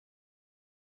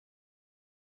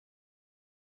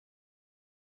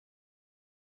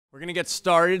We're going to get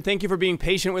started. Thank you for being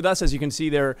patient with us. As you can see,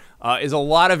 there is a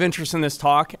lot of interest in this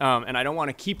talk, and I don't want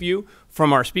to keep you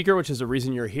from our speaker, which is the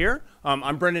reason you're here.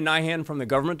 I'm Brendan Nyhan from the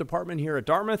Government Department here at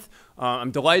Dartmouth.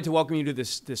 I'm delighted to welcome you to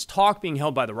this talk being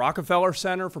held by the Rockefeller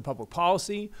Center for Public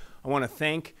Policy. I want to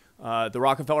thank the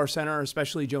Rockefeller Center,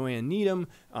 especially Joanne Needham,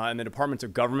 and the Departments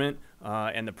of Government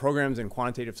and the programs in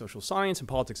quantitative social science and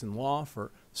politics and law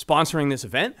for sponsoring this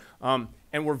event.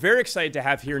 And we're very excited to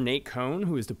have here Nate Cohn,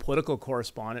 who is the political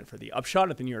correspondent for the Upshot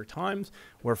at the New York Times,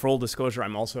 where, full disclosure,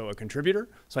 I'm also a contributor.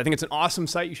 So I think it's an awesome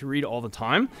site you should read all the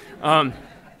time.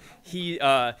 He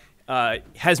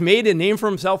has made a name for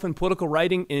himself in political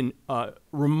writing in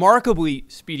remarkably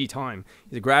speedy time.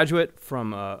 He's a graduate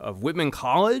of Whitman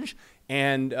College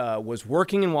and was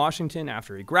working in Washington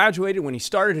after he graduated when he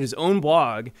started his own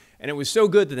blog. And it was so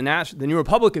good that the New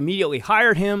Republic immediately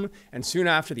hired him, and soon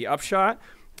after the Upshot.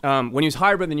 When he was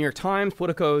hired by the New York Times,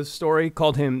 Politico's story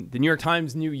called him the New York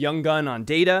Times' new young gun on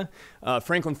data.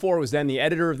 Franklin Foer was then the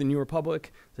editor of the New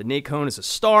Republic. So Nate Cohn is a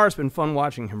star. It's been fun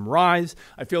watching him rise.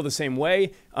 I feel the same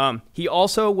way. He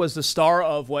also was the star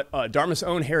of what Dartmouth's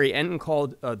own Harry Enton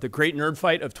called the Great Nerd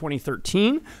Fight of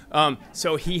 2013.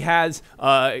 So he has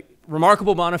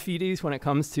remarkable bona fides when it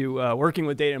comes to working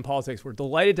with data and politics. We're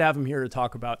delighted to have him here to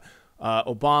talk about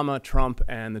Obama, Trump,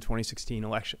 and the 2016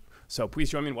 election. So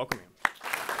please join me in welcoming him.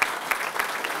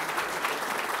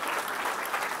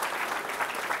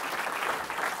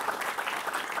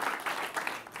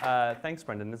 Thanks,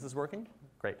 Brendan. This is working?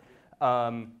 Great.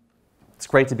 It's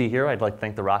great to be here. I'd like to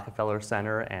thank the Rockefeller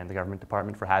Center and the Government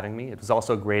Department for having me. It was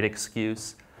also a great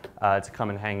excuse to come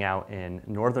and hang out in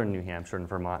northern New Hampshire and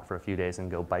Vermont for a few days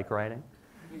and go bike riding.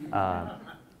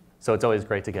 So it's always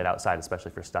great to get outside,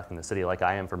 especially if you're stuck in the city like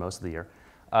I am for most of the year.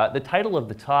 The title of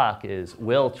the talk is,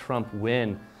 Will Trump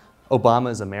Win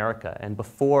Obama's America? And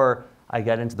before I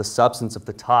get into the substance of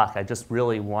the talk, I just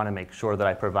really want to make sure that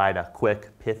I provide a quick,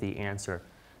 pithy answer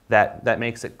that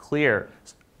makes it clear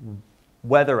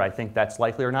whether I think that's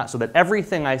likely or not, so that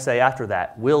everything I say after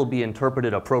that will be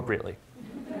interpreted appropriately.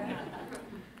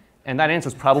 And that answer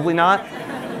is probably not.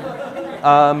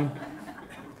 I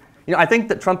think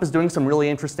that Trump is doing some really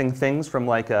interesting things from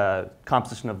like a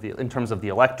composition in terms of the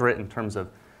electorate, in terms of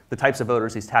the types of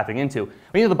voters he's tapping into.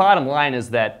 I mean, the bottom line is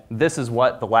that this is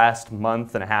what the last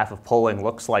month and a half of polling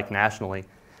looks like nationally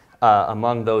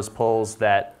among those polls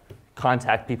that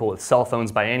contact people with cell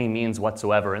phones by any means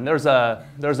whatsoever. And there's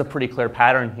a pretty clear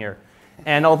pattern here.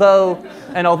 And although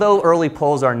early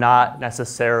polls are not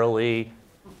necessarily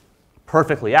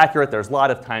perfectly accurate, there's a lot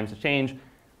of time to change,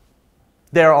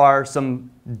 there are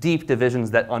some deep divisions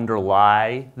that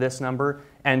underlie this number.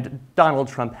 And Donald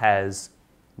Trump has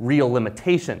real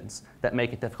limitations that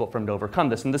make it difficult for him to overcome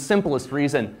this. And the simplest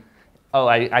reason,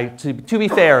 to be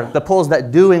fair, the polls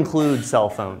that don't include cell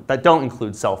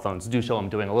phones do show him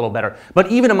doing a little better. But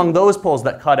even among those polls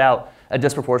that cut out a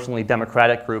disproportionately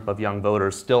Democratic group of young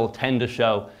voters still tend to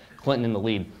show Clinton in the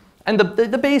lead. And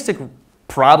the basic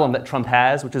problem that Trump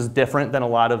has, which is different than a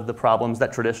lot of the problems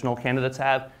that traditional candidates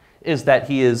have, is that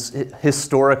he is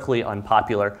historically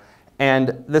unpopular.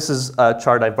 And this is a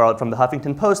chart I borrowed from the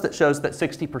Huffington Post that shows that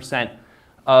 60%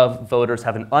 of voters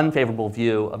have an unfavorable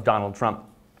view of Donald Trump.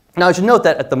 Now, I should note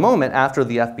that at the moment, after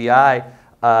the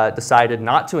FBI decided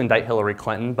not to indict Hillary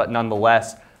Clinton, but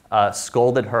nonetheless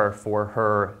scolded her for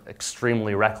her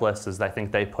extremely reckless, as I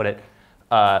think they put it,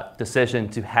 decision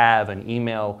to have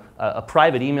a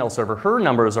private email server, her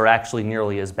numbers are actually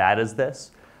nearly as bad as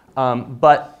this.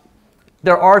 But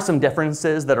there are some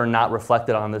differences that are not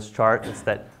reflected on this chart. It's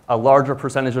that a larger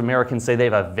percentage of Americans say they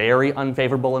have a very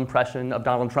unfavorable impression of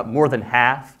Donald Trump, more than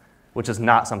half, which is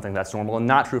not something that's normal and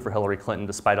not true for Hillary Clinton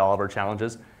despite all of her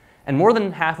challenges. And more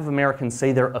than half of Americans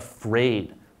say they're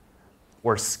afraid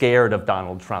or scared of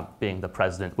Donald Trump being the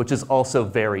president, which is also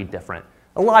very different.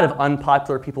 A lot of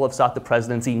unpopular people have sought the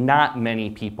presidency. Not many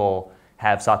people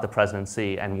have sought the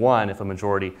presidency and won if a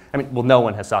majority, no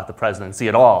one has sought the presidency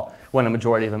at all when a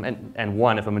majority of them, and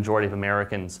won if a majority of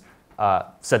Americans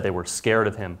said they were scared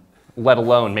of him, let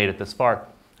alone made it this far.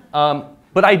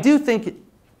 But I do think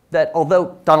that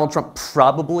although Donald Trump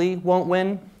probably won't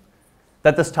win,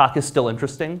 that this talk is still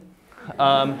interesting.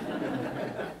 And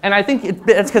I think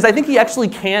it's because I think he actually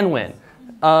can win.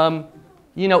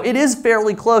 It is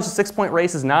fairly close. A 6-point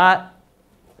race is not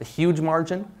a huge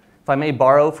margin. If I may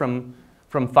borrow from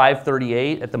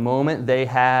 538, at the moment they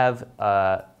have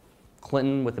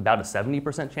Clinton with about a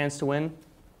 70% chance to win.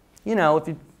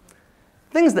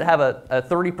 Things that have a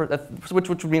 30%, which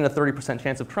would mean a 30%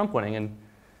 chance of Trump winning, and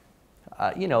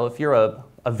if you're a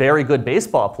very good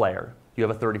baseball player, you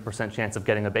have a 30% chance of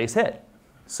getting a base hit.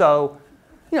 So,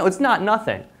 it's not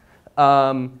nothing.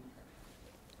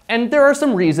 And there are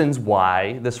some reasons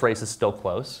why this race is still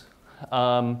close.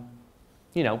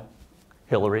 You know,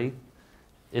 Hillary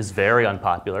is very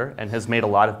unpopular and has made a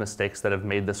lot of mistakes that have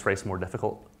made this race more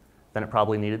difficult than it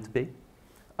probably needed to be.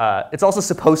 It's also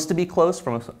supposed to be close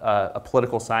from a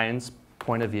political science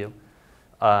point of view.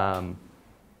 The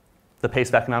pace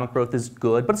of economic growth is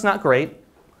good, but it's not great.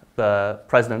 The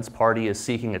president's party is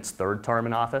seeking its third term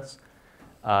in office,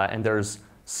 and there's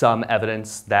some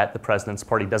evidence that the president's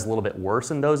party does a little bit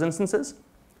worse in those instances.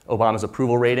 Obama's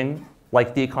approval rating,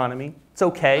 like the economy, it's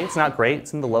okay, it's not great,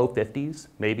 it's in the low 50s,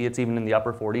 maybe it's even in the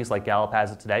upper 40s like Gallup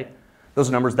has it today. Those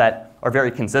are numbers that are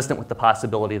very consistent with the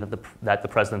possibility that the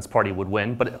president's party would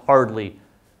win, but it hardly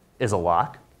is a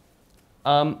lock.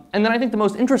 And then I think the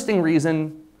most interesting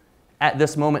reason at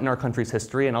this moment in our country's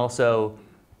history, and also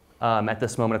at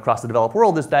this moment across the developed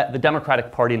world, is that the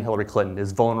Democratic Party and Hillary Clinton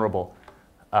is vulnerable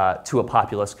to a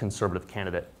populist conservative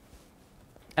candidate.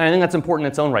 And I think that's important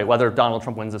in its own right, whether Donald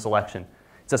Trump wins this election.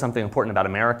 It says something important about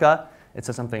America. It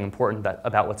says something important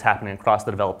about what's happening across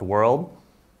the developed world.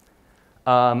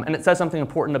 And it says something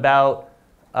important about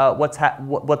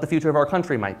what the future of our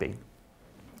country might be.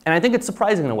 And I think it's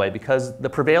surprising in a way, because the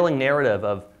prevailing narrative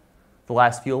of the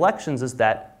last few elections is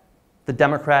that the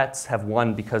Democrats have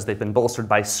won because they've been bolstered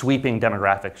by sweeping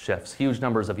demographic shifts, huge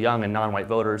numbers of young and non-white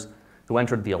voters who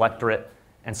entered the electorate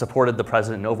and supported the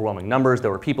president in overwhelming numbers.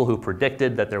 There were people who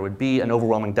predicted that there would be an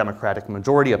overwhelming Democratic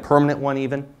majority, a permanent one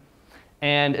even.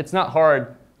 And it's not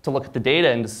hard to look at the data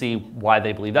and to see why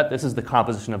they believe that. This is the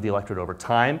composition of the electorate over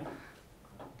time.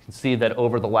 You can see that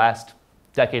over the last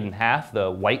decade and a half,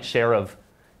 the white share of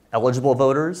eligible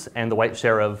voters and the white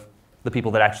share of the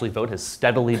people that actually vote has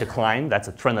steadily declined. That's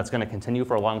a trend that's going to continue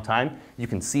for a long time. You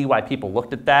can see why people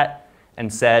looked at that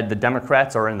and said the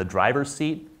Democrats are in the driver's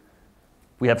seat.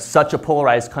 We have such a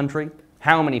polarized country.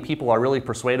 How many people are really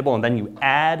persuadable? And then you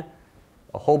add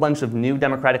a whole bunch of new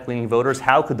Democratic-leaning voters.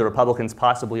 How could the Republicans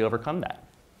possibly overcome that?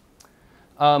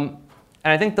 And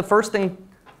I think the first thing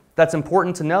that's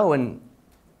important to know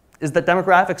is that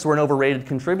demographics were an overrated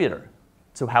contributor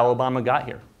to how Obama got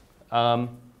here.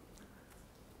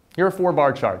 Here are 4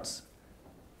 bar charts.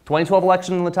 2012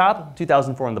 election on the top,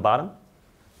 2004 on the bottom.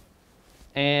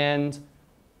 And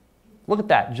look at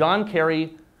that. John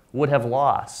Kerry would have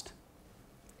lost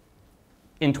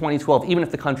in 2012, even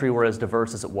if the country were as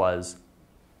diverse as it was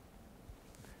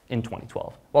in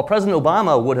 2012. While President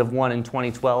Obama would have won in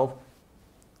 2012,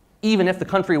 even if the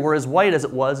country were as white as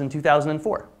it was in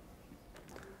 2004.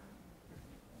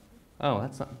 Oh,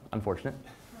 that's not unfortunate.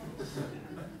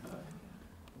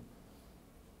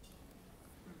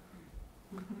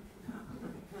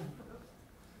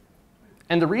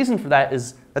 And the reason for that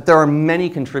is that there are many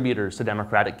contributors to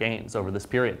Democratic gains over this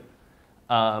period.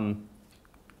 And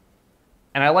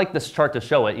I like this chart to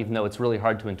show it, even though it's really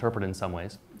hard to interpret in some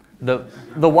ways. The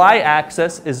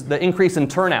y-axis is the increase in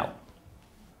turnout.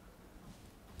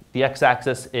 The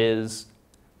x-axis is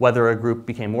whether a group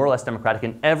became more or less Democratic,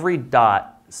 and every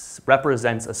dot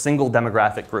represents a single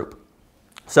demographic group.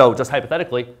 So just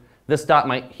hypothetically, this dot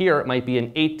might be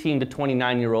an 18 to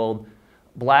 29-year-old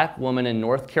black woman in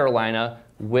North Carolina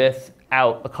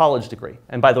without a college degree.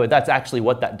 And by the way, that's actually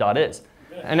what that dot is.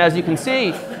 And as you can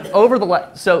see,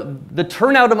 so the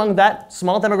turnout among that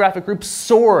small demographic group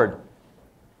soared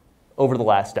over the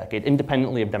last decade,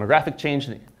 independently of demographic change.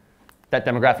 That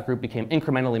demographic group became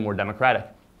incrementally more democratic.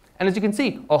 And as you can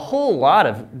see, a whole lot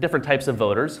of different types of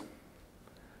voters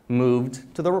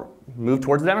moved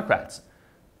towards the Democrats.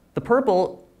 The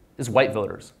purple is white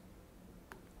voters.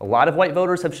 A lot of white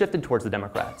voters have shifted towards the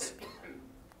Democrats.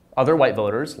 Other white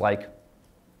voters, like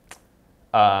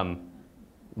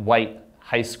white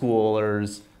high school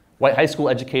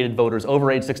educated voters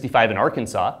over age 65 in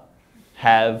Arkansas,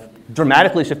 have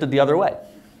dramatically shifted the other way.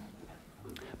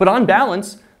 But on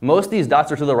balance, most of these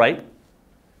dots are to the right,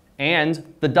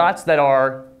 and the dots that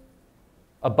are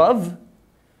above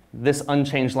this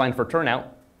unchanged line for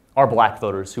turnout are black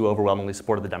voters who overwhelmingly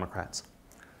supported the Democrats.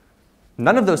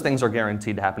 None of those things are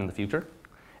guaranteed to happen in the future.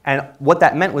 And what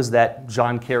that meant was that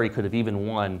John Kerry could have even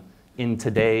won in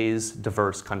today's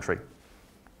diverse country.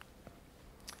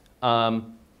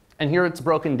 And here it's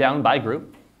broken down by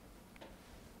group.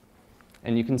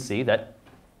 And you can see that,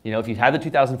 if you had the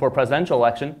 2004 presidential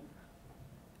election,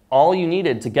 all you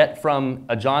needed to get from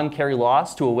a John Kerry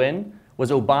loss to a win was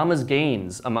Obama's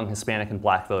gains among Hispanic and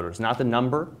black voters. Not the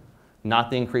number, not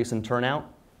the increase in turnout,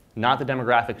 not the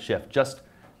demographic shift, just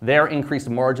their increased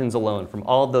margins alone from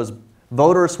all of those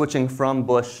voters switching from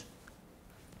Bush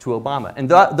to Obama. And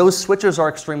those switches are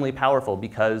extremely powerful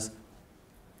because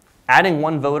adding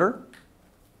one voter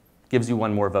gives you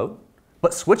one more vote,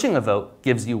 but switching a vote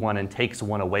gives you one and takes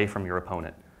one away from your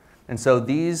opponent. And so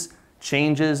these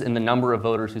changes in the number of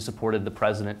voters who supported the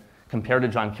president compared to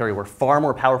John Kerry were far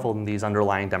more powerful than these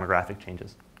underlying demographic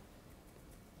changes.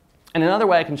 And another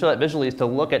way I can show that visually is to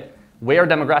look at where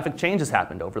demographic changes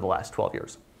happened over the last 12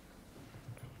 years.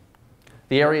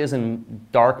 The areas in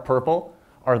dark purple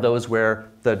are those where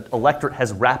the electorate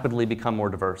has rapidly become more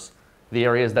diverse. The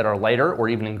areas that are lighter, or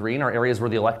even in green, are areas where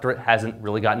the electorate hasn't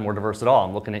really gotten more diverse at all.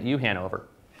 I'm looking at you, Hanover.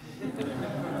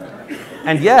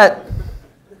 And yet,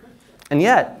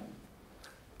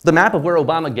 the map of where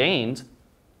Obama gained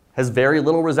has very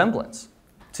little resemblance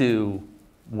to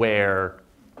where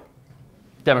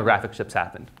demographic shifts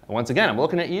happened. And once again, I'm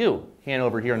looking at you,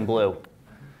 Hanover here in blue,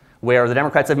 where the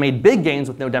Democrats have made big gains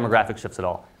with no demographic shifts at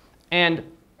all. And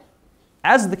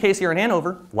as is the case here in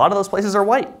Hanover, a lot of those places are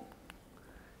white.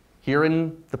 Here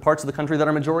in the parts of the country that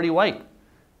are majority white,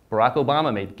 Barack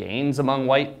Obama made gains among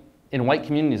white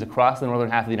communities across the northern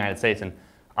half of the United States. And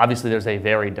obviously there's a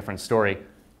very different story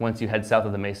once you head south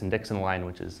of the Mason-Dixon line,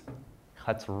 which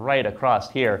cuts right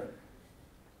across here,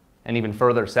 and even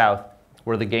further south,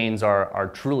 where the gains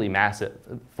are truly massive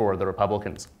for the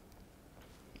Republicans.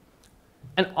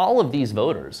 And all of these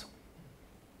voters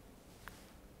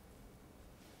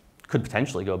could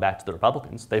potentially go back to the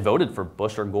Republicans. They voted for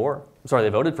Bush or Gore. Sorry, they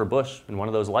voted for Bush in one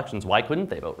of those elections. Why couldn't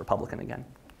they vote Republican again?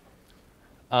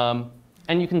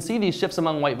 And you can see these shifts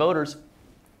among white voters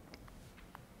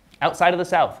outside of the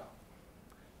South.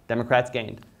 Democrats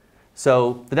gained.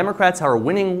 So the Democrats are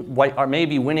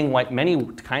maybe winning many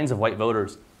kinds of white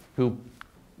voters who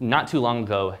not too long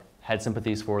ago had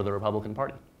sympathies for the Republican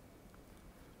Party.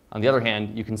 On the other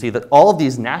hand, you can see that all of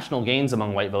these national gains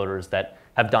among white voters that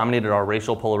have dominated our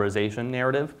racial polarization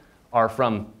narrative are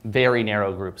from very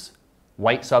narrow groups.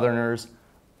 White Southerners,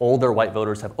 older white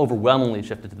voters have overwhelmingly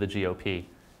shifted to the GOP.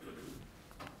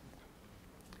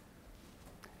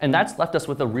 And that's left us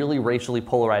with a really racially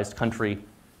polarized country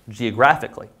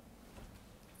geographically.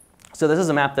 So this is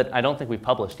a map that I don't think we've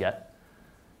published yet.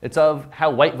 It's of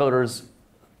how white voters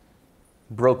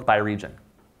broke by region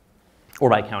or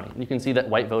by county. And you can see that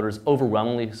white voters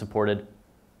overwhelmingly supported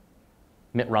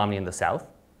Mitt Romney in the South,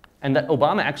 and that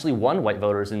Obama actually won white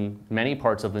voters in many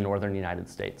parts of the northern United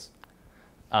States,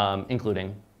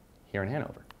 including here in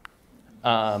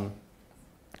Hanover.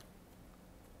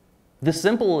 The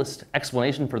simplest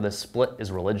explanation for this split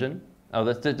is religion.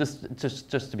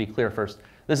 Just to be clear first,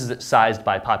 this is sized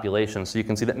by population, so you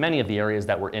can see that many of the areas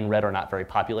that were in red are not very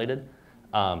populated,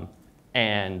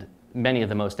 and many of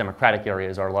the most democratic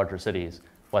areas are larger cities,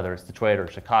 whether it's Detroit or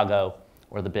Chicago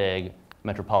or the big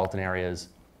metropolitan areas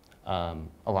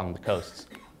along the coasts.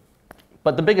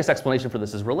 But the biggest explanation for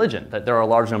this is religion, that there are a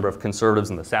large number of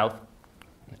conservatives in the South.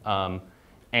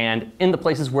 And in the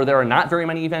places where there are not very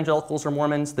many evangelicals or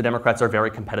Mormons, the Democrats are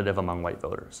very competitive among white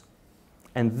voters.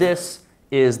 And this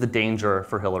is the danger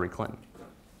for Hillary Clinton,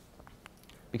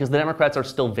 because the Democrats are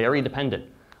still very dependent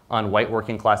on white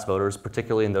working class voters,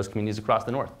 particularly in those communities across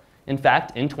the North. In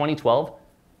fact, in 2012,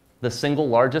 the single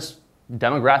largest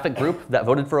demographic group that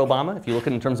voted for Obama, if you look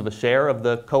at it in terms of a share of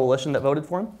the coalition that voted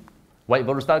for him, white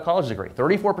voters without a college degree.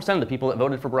 34% of the people that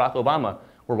voted for Barack Obama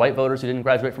were white voters who didn't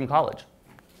graduate from college.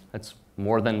 That's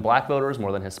more than black voters,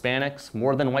 more than Hispanics,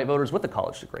 more than white voters with a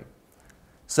college degree.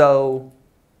 So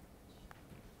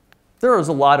there is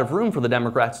a lot of room for the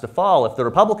Democrats to fall if the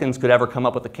Republicans could ever come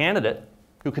up with a candidate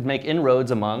who could make inroads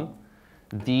among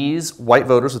these white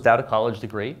voters without a college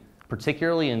degree,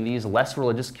 particularly in these less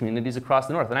religious communities across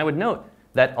the North. And I would note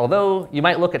that although you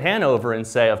might look at Hanover and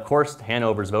say, of course,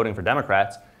 Hanover's voting for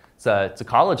Democrats, it's a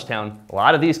college town. A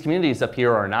lot of these communities up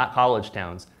here are not college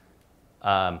towns.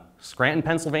 Scranton,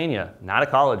 Pennsylvania, not a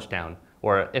college town.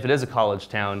 Or if it is a college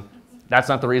town, that's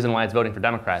not the reason why it's voting for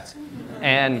Democrats.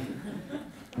 And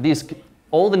these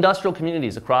old industrial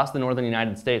communities across the northern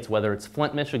United States, whether it's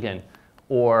Flint, Michigan,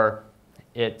 or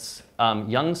it's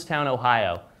Youngstown,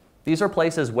 Ohio, these are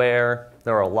places where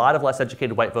there are a lot of less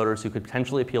educated white voters who could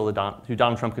potentially appeal to who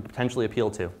Donald Trump could potentially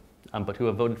appeal to, but who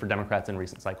have voted for Democrats in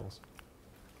recent cycles.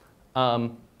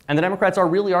 And the Democrats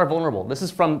really are vulnerable. This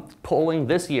is from polling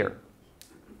this year.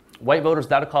 White voters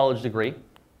without a college degree.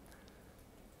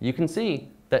 You can see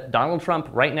that Donald Trump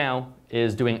right now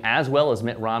is doing as well as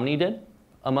Mitt Romney did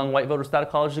among white voters without a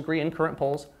college degree in current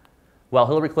polls, while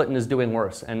Hillary Clinton is doing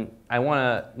worse. And I want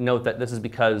to note that this is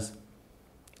because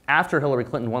after Hillary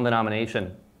Clinton won the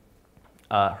nomination,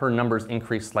 her numbers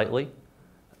increased slightly.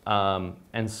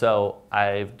 And so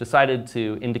I've decided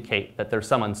to indicate that there's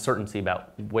some uncertainty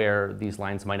about where these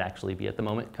lines might actually be at the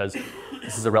moment, because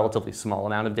this is a relatively small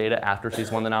amount of data after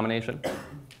she's won the nomination.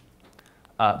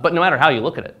 But no matter how you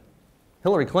look at it,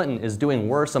 Hillary Clinton is doing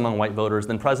worse among white voters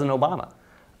than President Obama.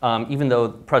 even though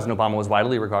President Obama was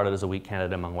widely regarded as a weak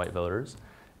candidate among white voters,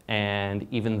 and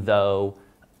even though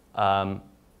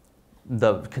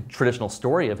the traditional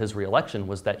story of his reelection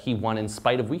was that he won in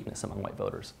spite of weakness among white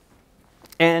voters.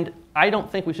 And I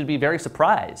don't think we should be very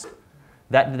surprised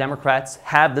that the Democrats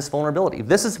have this vulnerability.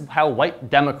 This is how white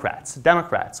Democrats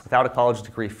without a college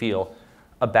degree feel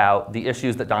about the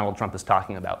issues that Donald Trump is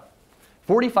talking about.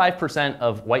 45%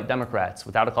 of white Democrats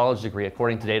without a college degree,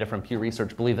 according to data from Pew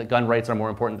Research, believe that gun rights are more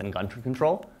important than gun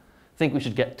control. 40% think we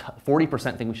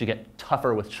should get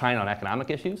tougher with China on economic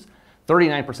issues.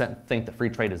 39% think that free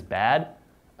trade is bad.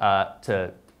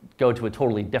 To go to a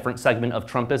totally different segment of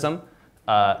Trumpism,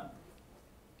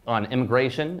 on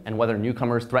immigration and whether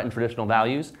newcomers threaten traditional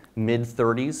values,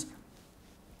 mid-30s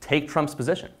take Trump's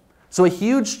position. So a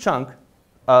huge chunk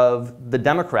of the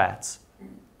Democrats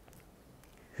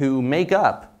who make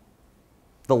up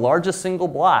the largest single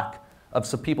block of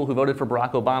some people who voted for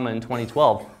Barack Obama in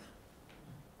 2012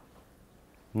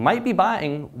 might be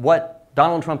buying what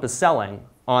Donald Trump is selling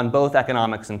on both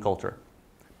economics and culture.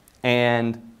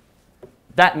 And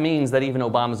that means that even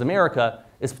Obama's America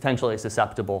is potentially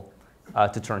susceptible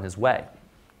to turn his way.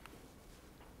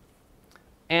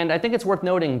 And I think it's worth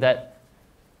noting that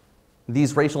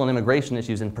these racial and immigration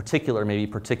issues in particular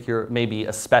may be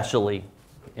especially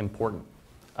important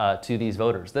to these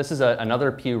voters. This is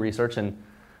another Pew Research, and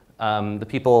the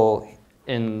people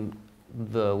in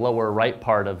the lower right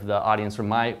part of the audience from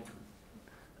my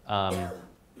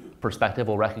perspective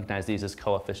will recognize these as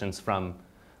coefficients from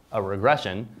a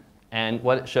regression. And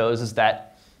what it shows is that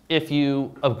if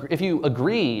you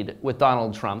agreed with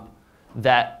Donald Trump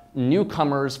that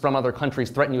newcomers from other countries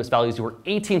threaten U.S. values, you were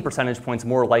 18 percentage points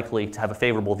more likely to have a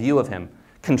favorable view of him,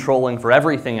 controlling for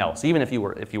everything else. Even if you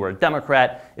were a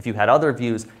Democrat, if you had other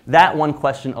views, that one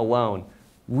question alone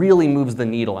really moves the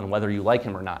needle on whether you like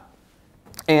him or not.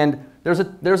 And there's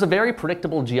a very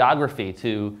predictable geography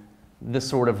to this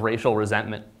sort of racial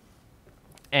resentment.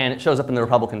 And it shows up in the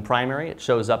Republican primary. It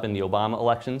shows up in the Obama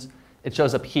elections. It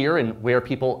shows up here in where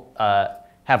people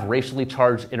have racially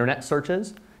charged internet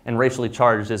searches. And racially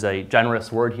charged is a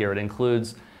generous word here. It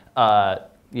includes the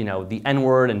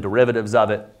N-word and derivatives of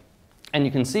it. And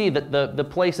you can see that the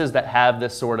places that have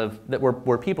this sort of,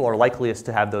 where people are likeliest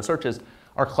to have those searches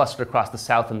are clustered across the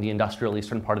South and the industrial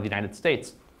eastern part of the United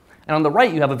States. And on the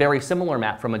right, you have a very similar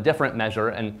map from a different measure,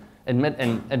 and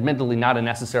admittedly not a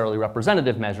necessarily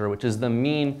representative measure, which is the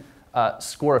mean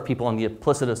score of people on the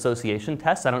implicit association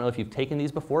test. I don't know if you've taken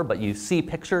these before, but you see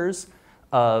pictures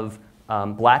of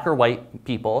black or white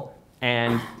people,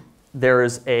 and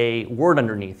there's a word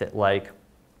underneath it, like,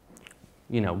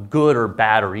 good or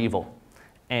bad or evil.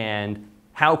 And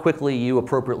how quickly you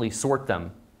appropriately sort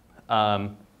them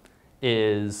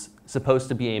is supposed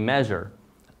to be a measure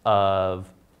of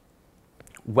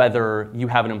whether you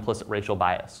have an implicit racial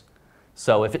bias.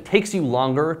 So if it takes you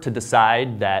longer to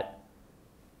decide that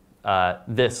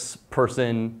this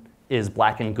person is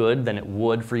black and good than it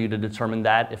would for you to determine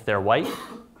that if they're white,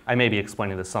 I may be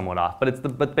explaining this somewhat off, but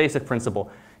the basic principle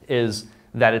is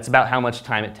that it's about how much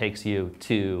time it takes you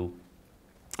to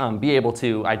be able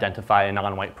to identify a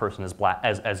non-white person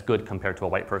as good compared to a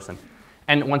white person.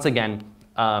 And once again,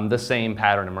 the same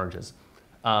pattern emerges.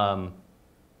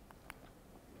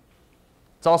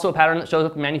 It's also a pattern that shows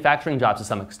up in manufacturing jobs to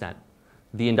some extent.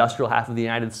 The industrial half of the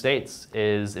United States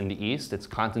is in the East. It's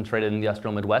concentrated in the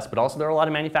industrial Midwest, but also there are a lot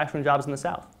of manufacturing jobs in the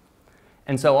South.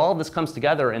 And so all of this comes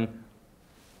together, and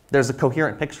there's a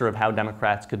coherent picture of how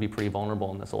Democrats could be pretty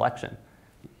vulnerable in this election.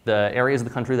 The areas of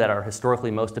the country that are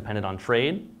historically most dependent on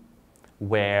trade,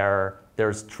 where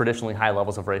there's traditionally high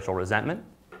levels of racial resentment,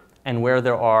 and where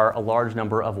there are a large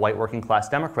number of white working class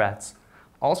Democrats,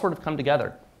 all sort of come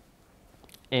together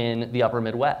in the upper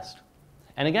Midwest.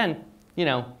 And again,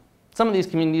 some of these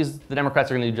communities the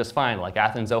Democrats are going to do just fine, like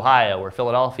Athens, Ohio, or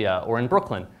Philadelphia, or in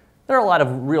Brooklyn. There are a lot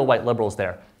of real white liberals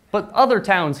there. But other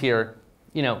towns here,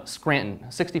 Scranton,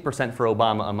 60% for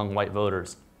Obama among white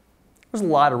voters. There's a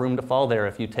lot of room to fall there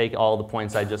if you take all the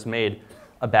points I just made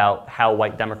about how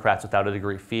white Democrats without a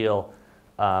degree feel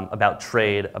about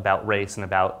trade, about race, and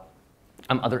about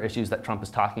other issues that Trump is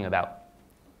talking about.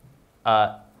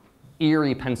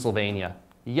 Erie, Pennsylvania,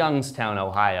 Youngstown,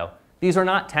 Ohio. These are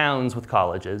not towns with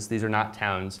colleges. These are not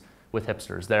towns with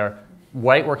hipsters. They're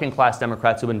white working class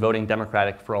Democrats who've been voting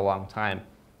Democratic for a long time.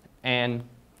 And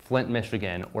Flint,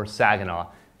 Michigan, or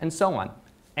Saginaw, and so on.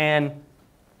 And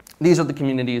these are the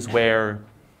communities where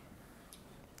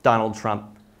Donald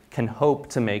Trump can hope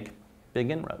to make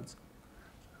big inroads.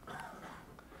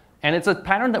 And it's a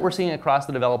pattern that we're seeing across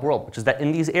the developed world, which is that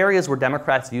in these areas where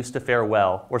Democrats used to fare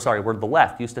well, where the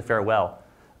left used to fare well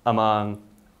among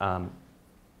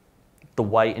the the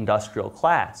white industrial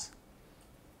class,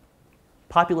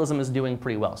 populism is doing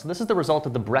pretty well. So this is the result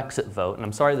of the Brexit vote, and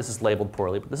I'm sorry this is labeled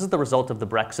poorly, but this is the result of the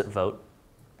Brexit vote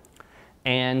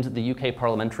and the UK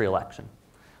parliamentary election.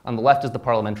 On the left is the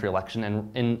parliamentary election,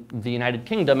 and in the United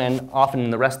Kingdom, and often in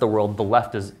the rest of the world, the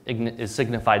left is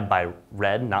signified by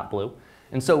red, not blue.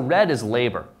 And so red is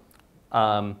Labour,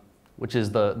 which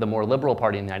is the more liberal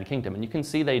party in the United Kingdom. And you can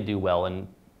see they do well in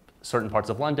certain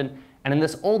parts of London, and in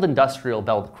this old industrial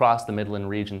belt across the Midland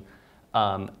region,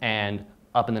 and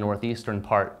up in the northeastern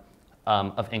part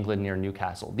of England near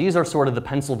Newcastle. These are sort of the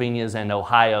Pennsylvanias and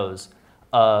Ohios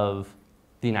of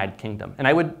the United Kingdom. And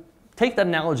I would take that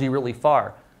analogy really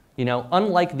far. You know,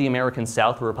 unlike the American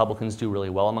South, where Republicans do really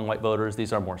well among white voters,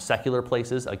 these are more secular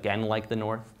places, again like the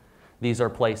North. These are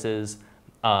places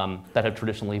that have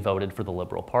traditionally voted for the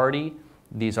Liberal Party.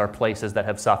 These are places that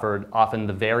have suffered often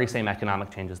the very same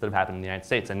economic changes that have happened in the United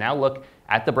States. And now look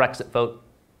at the Brexit vote.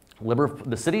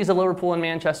 The cities of Liverpool and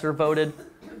Manchester voted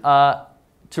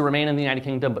to remain in the United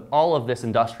Kingdom, but all of this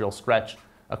industrial stretch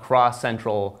across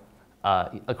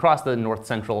north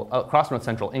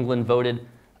central England voted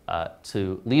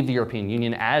to leave the European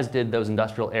Union, as did those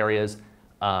industrial areas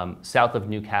south of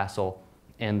Newcastle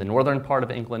in the northern part of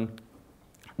England.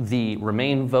 The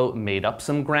Remain vote made up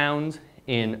some ground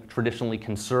in traditionally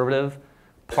conservative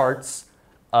parts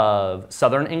of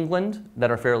southern England that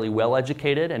are fairly well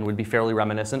educated and would be fairly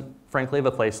reminiscent, frankly, of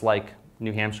a place like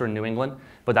New Hampshire and New England.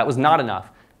 But that was not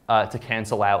enough to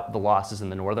cancel out the losses in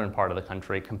the northern part of the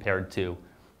country compared to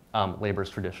Labour's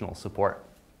traditional support.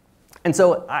 And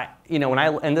so,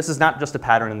 and this is not just a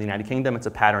pattern in the United Kingdom, it's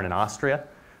a pattern in Austria,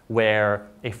 where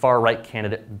a far-right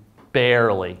candidate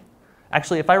barely,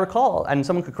 actually, if I recall, and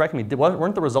someone could correct me,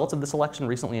 weren't the results of this election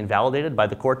recently invalidated by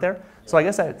the court there? So I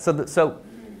guess,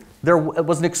 there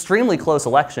was an extremely close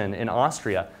election in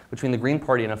Austria between the Green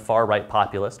Party and a far-right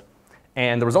populist,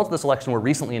 and the results of this election were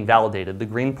recently invalidated. The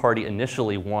Green Party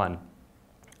initially won.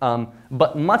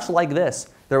 But much like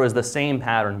this, there was the same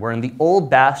pattern, where in the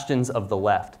old bastions of the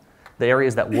left, the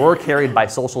areas that were carried by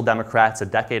social democrats a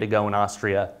decade ago in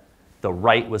Austria, the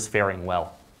right was faring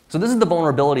well. So this is the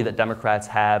vulnerability that Democrats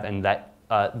have, and that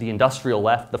the industrial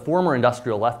left, the former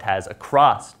industrial left, has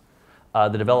across the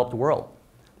developed world.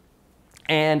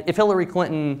 And if Hillary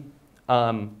Clinton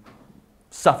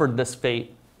suffered this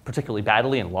fate particularly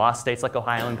badly and lost states like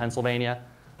Ohio and Pennsylvania,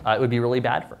 it would be really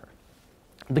bad for her.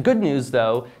 The good news,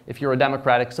 though, if you're a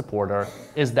Democratic supporter,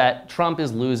 is that Trump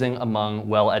is losing among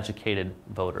well-educated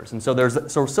voters. And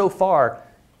so far,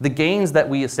 the gains that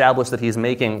we established that he's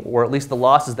making, or at least the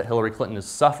losses that Hillary Clinton is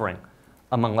suffering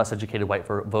among less educated white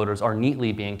voters, are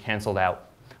neatly being canceled out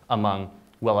among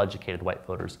well-educated white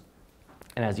voters.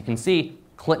 And as you can see,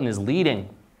 Clinton is leading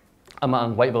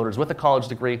among white voters with a college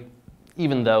degree,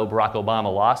 even though Barack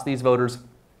Obama lost these voters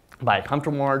by a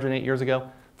comfortable margin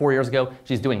 4 years ago.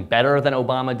 She's doing better than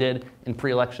Obama did in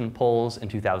pre-election polls in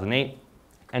 2008.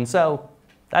 And so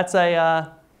that's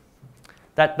that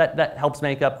helps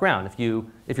make up ground. If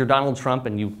you're Donald Trump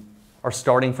and you are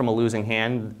starting from a losing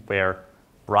hand, where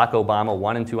Barack Obama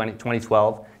won in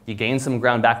 2012, you gain some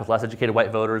ground back with less educated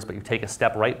white voters, but you take a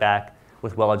step right back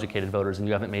with well-educated voters, and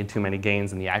you haven't made too many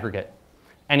gains in the aggregate.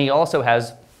 And he also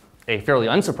has a fairly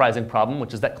unsurprising problem,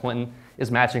 which is that Clinton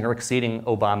is matching or exceeding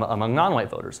Obama among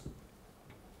non-white voters.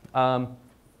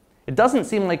 It doesn't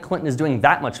seem like Clinton is doing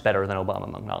that much better than Obama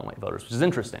among non-white voters, which is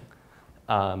interesting.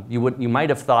 You might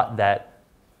have thought that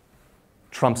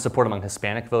Trump's support among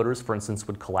Hispanic voters, for instance,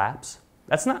 would collapse.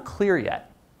 That's not clear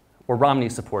yet. Or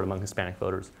Romney's support among Hispanic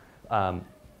voters.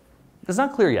 It's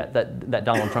not clear yet that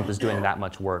Donald Trump is doing that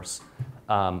much worse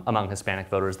among Hispanic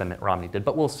voters than Mitt Romney did,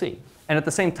 but we'll see. And at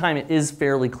the same time, it is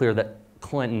fairly clear that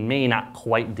Clinton may not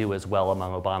quite do as well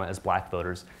among Obama as black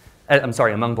voters.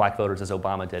 Among black voters as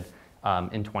Obama did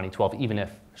in 2012, even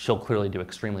if she'll clearly do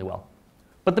extremely well.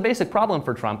 But the basic problem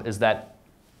for Trump is that,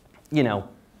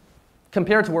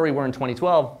 compared to where we were in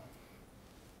 2012,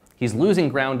 he's losing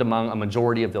ground among a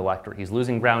majority of the electorate. He's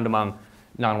losing ground among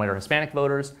non-white or Hispanic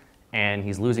voters, and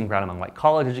he's losing ground among white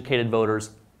college-educated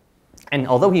voters. And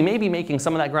although he may be making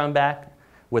some of that ground back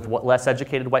with less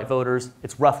educated white voters,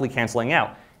 it's roughly canceling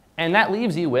out. And that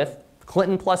leaves you with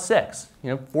Clinton plus 6.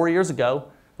 4 years ago,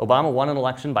 Obama won an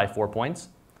election by 4 points.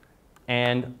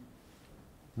 And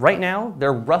right now,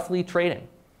 they're roughly trading.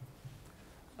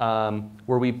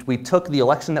 Where we took the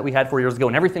election that we had 4 years ago,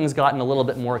 and everything's gotten a little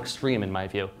bit more extreme, in my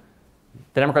view.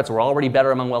 The Democrats were already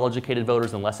better among well-educated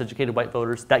voters than less educated white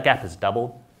voters. That gap has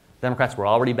doubled. The Democrats were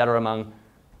already better among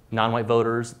non-white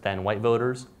voters than white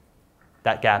voters.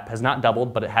 That gap has not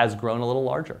doubled, but it has grown a little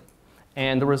larger.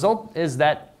 And the result is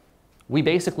that we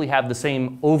basically have the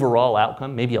same overall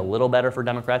outcome, maybe a little better for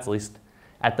Democrats, at least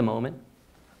at the moment.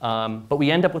 But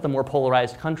we end up with a more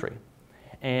polarized country.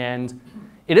 And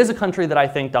it is a country that I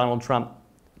think Donald Trump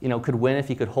could win if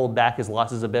he could hold back his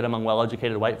losses a bit among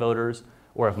well-educated white voters,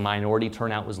 or if minority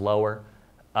turnout was lower.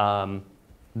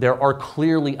 There are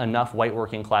clearly enough white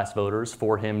working class voters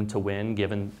for him to win,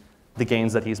 given the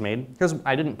gains that he's made.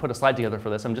 I didn't put a slide together for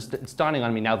this. It's dawning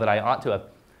on me now that I ought to have.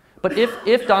 But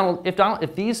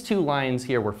if these two lines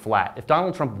here were flat, if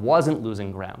Donald Trump wasn't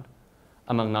losing ground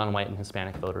among non-white and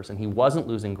Hispanic voters, and he wasn't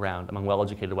losing ground among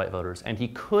well-educated white voters, and he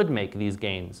could make these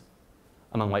gains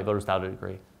among white voters without a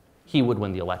degree, he would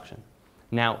win the election.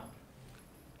 Now,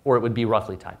 or it would be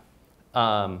roughly tied.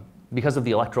 Because of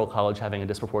the Electoral College having a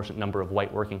disproportionate number of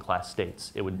white working class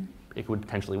states, it would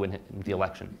potentially win the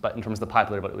election. But in terms of the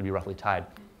popular vote, it would be roughly tied.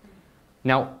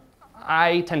 Now,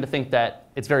 I tend to think that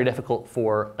it's very difficult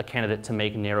for a candidate to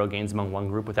make narrow gains among one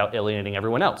group without alienating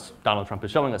everyone else. Donald Trump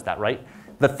is showing us that, right?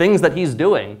 The things that he's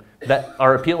doing that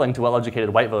are appealing to well-educated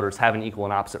white voters have an equal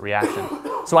and opposite reaction.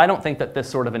 So I don't think that this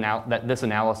sort of this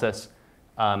analysis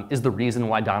is the reason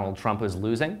why Donald Trump is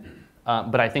losing,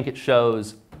 but I think it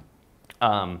shows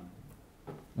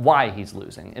why he's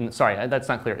losing. And sorry, that's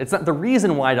not clear. It's not, the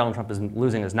reason why Donald Trump is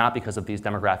losing is not because of these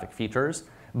demographic features,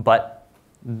 but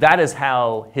that is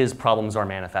how his problems are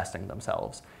manifesting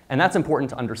themselves. And that's important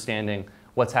to understanding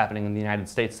what's happening in the United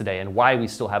States today and why we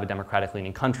still have a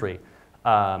democratic-leaning country,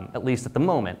 at least at the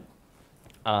moment,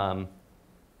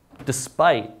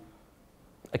 despite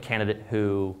a candidate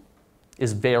who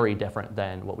is very different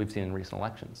than what we've seen in recent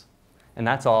elections. And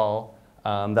that's all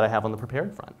that I have on the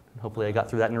prepared front. Hopefully I got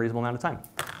through that in a reasonable amount of time.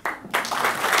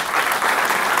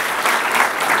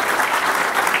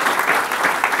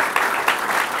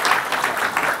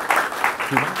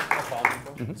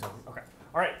 Okay.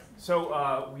 All right.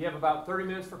 So we have about 30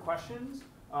 minutes for questions.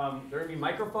 There are going to be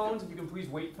microphones. If you can please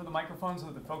wait for the microphone so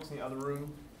that the folks in the other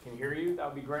room can hear you, that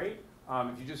would be great.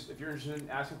 If you're interested in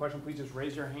asking a question, please just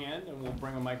raise your hand and we'll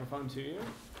bring a microphone to you.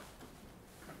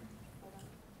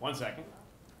 1 second.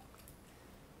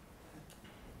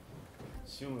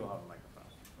 Soon we'll have a microphone.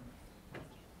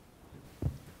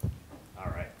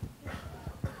 All right.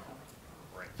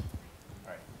 Great. All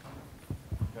right.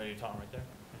 Ready to talk right there?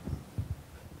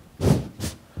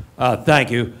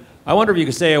 Thank you. I wonder if you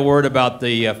could say a word about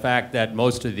the fact that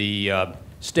most of the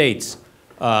states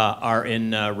are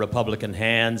in Republican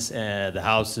hands. The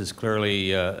House is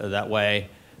clearly that way.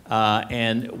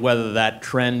 And whether that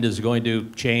trend is going to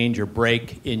change or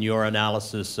break in your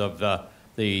analysis of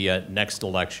the next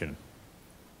election.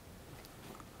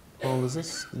 Well,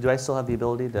 do I still have the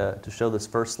ability to show this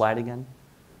first slide again?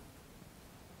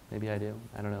 Maybe I do.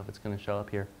 I don't know if it's going to show up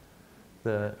here.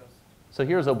 So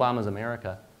here's Obama's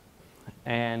America.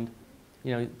 And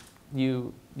there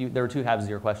were two halves of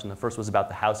your question. The first was about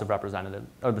the House of Representatives,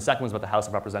 or the second was about the House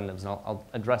of Representatives, and I'll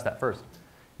address that first.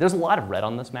 There's a lot of red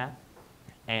on this map,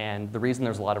 and the reason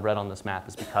there's a lot of red on this map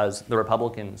is because the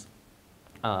Republicans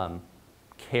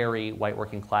carry white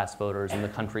working class voters in the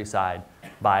countryside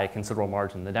by a considerable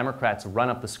margin. The Democrats run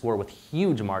up the score with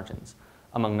huge margins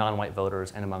among non-white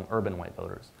voters and among urban white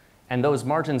voters. And those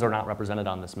margins are not represented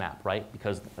on this map, right?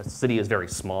 Because the city is very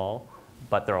small,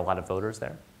 but there are a lot of voters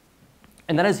there.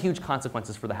 And that has huge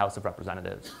consequences for the House of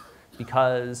Representatives,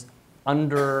 because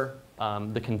under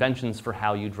the conventions for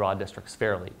how you draw districts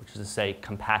fairly, which is to say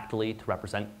compactly to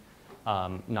represent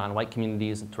non-white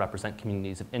communities, to represent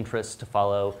communities of interest, to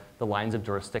follow the lines of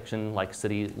jurisdiction like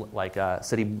city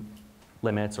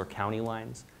limits or county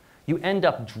lines, you end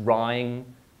up drawing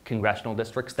congressional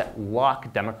districts that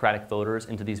lock Democratic voters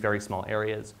into these very small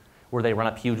areas where they run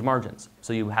up huge margins.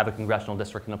 So you have a congressional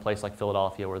district in a place like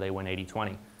Philadelphia where they win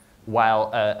 80-20,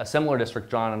 while a similar district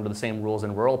drawn under the same rules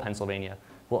in rural Pennsylvania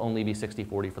will only be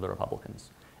 60-40 for the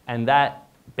Republicans. And that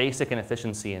basic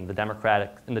inefficiency in the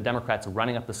Democrats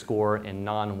running up the score in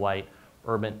non-white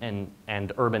urban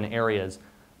and urban areas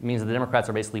means that the Democrats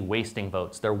are basically wasting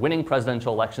votes. They're winning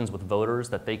presidential elections with voters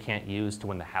that they can't use to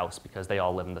win the House because they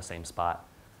all live in the same spot.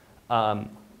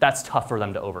 That's tough for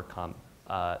them to overcome.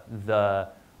 The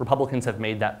Republicans have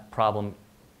made that problem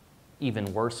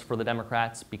even worse for the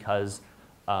Democrats because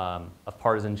of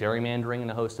partisan gerrymandering in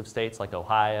a host of states like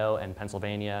Ohio and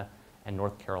Pennsylvania and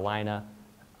North Carolina.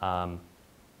 I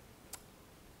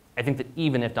think that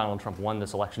even if Donald Trump lost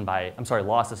this election by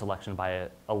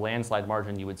a landslide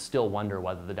margin, you would still wonder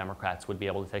whether the Democrats would be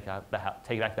able to take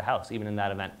back the House, even in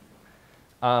that event.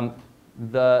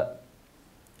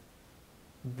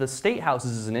 The state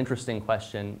houses is an interesting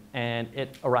question, and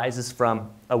it arises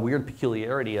from a weird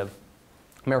peculiarity of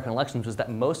American elections, which is that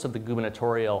most of the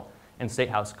gubernatorial and state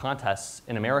house contests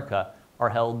in America are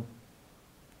held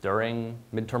during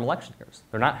midterm election years.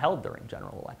 They're not held during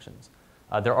general elections.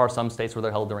 There are some states where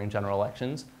they're held during general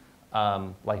elections,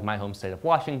 like my home state of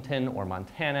Washington or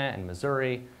Montana and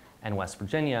Missouri and West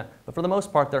Virginia. But for the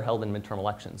most part, they're held in midterm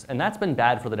elections. And that's been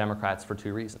bad for the Democrats for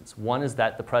two reasons. One is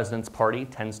that the president's party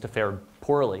tends to fare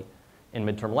poorly in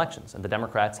midterm elections, and the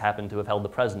Democrats happen to have held the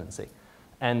presidency.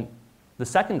 And the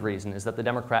second reason is that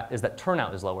that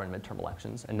turnout is lower in midterm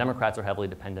elections, and Democrats are heavily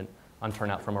dependent on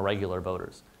turnout from irregular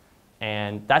voters.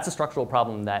 And that's a structural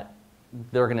problem that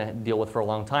they're going to deal with for a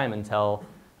long time until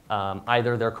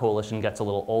either their coalition gets a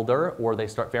little older or they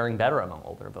start faring better among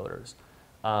older voters.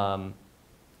 Or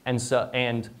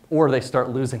they start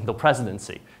losing the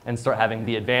presidency and start having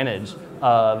the advantage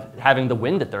of having the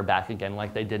wind at their back again,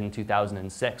 like they did in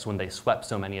 2006 when they swept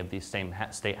so many of these same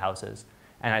state houses.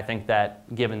 And I think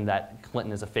that given that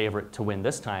Clinton is a favorite to win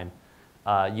this time,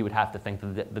 you would have to think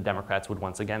that the Democrats would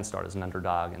once again start as an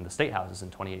underdog in the state houses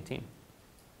in 2018.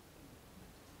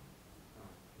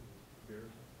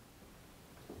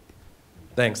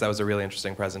 Thanks, that was a really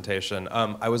interesting presentation.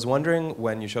 I was wondering,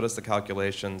 when you showed us the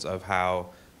calculations of how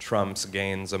Trump's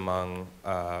gains among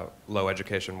low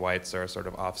education whites are sort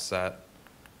of offset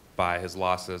by his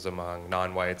losses among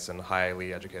non-whites and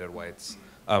highly educated whites,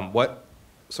 what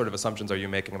sort of assumptions are you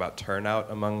making about turnout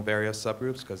among various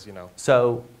subgroups? Because, you know.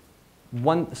 So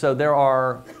there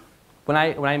are, when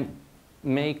I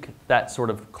make that sort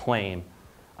of claim,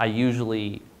 I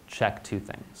usually check two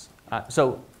things.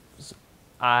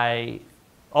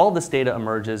 All this data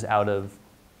emerges out of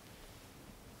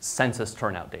census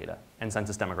turnout data and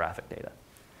census demographic data.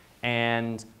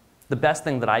 And the best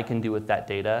thing that I can do with that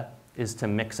data is to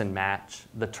mix and match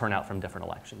the turnout from different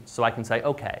elections. So I can say,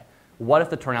 okay, what if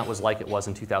the turnout was like it was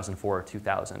in 2004 or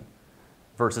 2000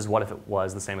 versus what if it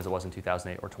was the same as it was in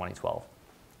 2008 or 2012?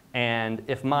 And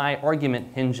if my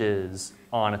argument hinges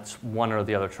on one or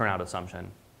the other turnout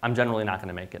assumption, I'm generally not going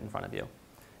to make it in front of you.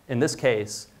 In this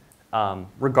case,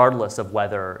 regardless of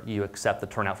whether you accept the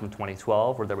turnout from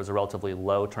 2012, where there was a relatively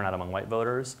low turnout among white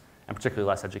voters, and particularly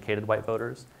less educated white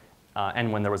voters,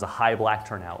 and when there was a high black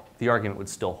turnout, the argument would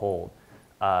still hold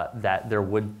that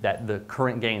the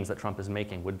current gains that Trump is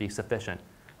making would be sufficient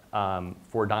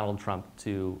for Donald Trump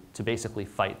to basically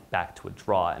fight back to a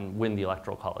draw and win the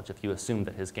Electoral College if you assume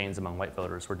that his gains among white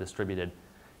voters were distributed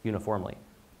uniformly.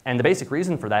 And the basic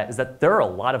reason for that is that there are a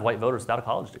lot of white voters without a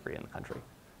college degree in the country.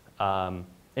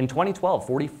 In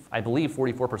 2012, I believe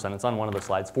 44%, it's on one of the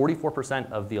slides, 44%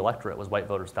 of the electorate was white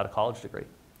voters without a college degree.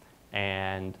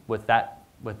 And with that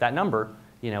number,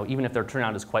 even if their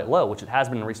turnout is quite low, which it has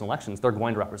been in recent elections, they're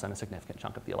going to represent a significant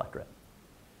chunk of the electorate.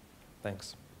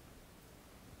 Thanks.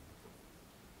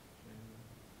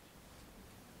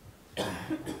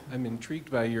 I'm intrigued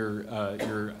by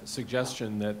your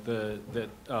suggestion that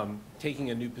taking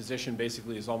a new position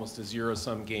basically is almost a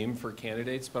zero-sum game for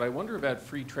candidates. But I wonder about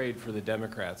free trade for the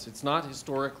Democrats. It's not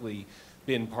historically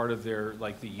been part of their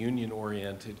the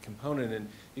union-oriented component. And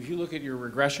if you look at your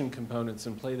regression components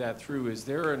and play that through, is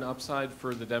there an upside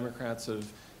for the Democrats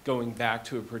of going back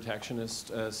to a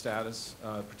protectionist status,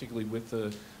 particularly with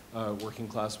the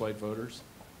working-class white voters?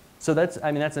 So that's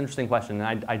an interesting question,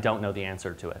 and I don't know the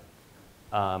answer to it.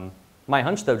 My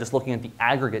hunch, though, just looking at the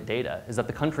aggregate data, is that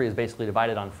the country is basically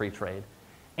divided on free trade,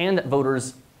 and that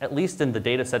voters, at least in the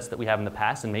data sets that we have in the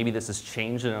past, and maybe this has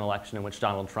changed in an election in which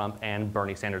Donald Trump and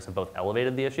Bernie Sanders have both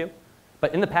elevated the issue,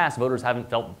 but in the past, voters haven't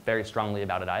felt very strongly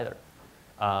about it either.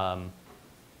 And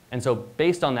so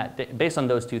based on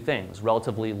those two things,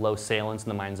 relatively low salience in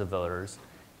the minds of voters,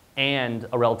 and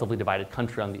a relatively divided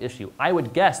country on the issue, I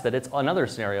would guess that it's another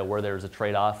scenario where there's a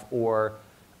trade-off, or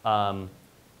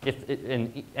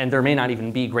and there may not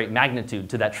even be great magnitude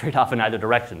to that trade-off in either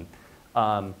direction.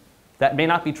 That may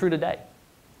not be true today.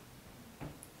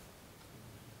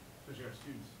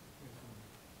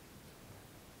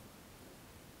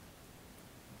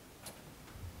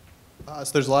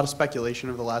 So there's a lot of speculation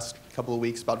over the last couple of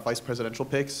weeks about vice presidential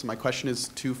picks. My question is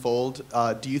twofold.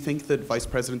 Do you think that vice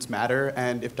presidents matter?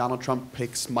 And if Donald Trump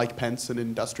picks Mike Pence, a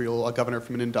governor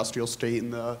from an industrial state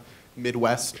in the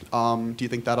Midwest, do you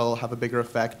think that'll have a bigger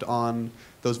effect on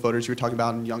those voters you were talking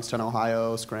about in Youngstown,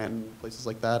 Ohio, Scranton, places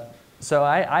like that? So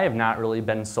I have not really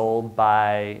been sold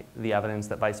by the evidence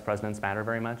that vice presidents matter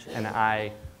very much, and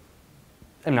I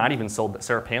am not even sold that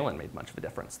Sarah Palin made much of a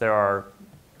difference. There are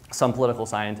some political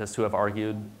scientists who have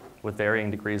argued with varying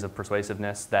degrees of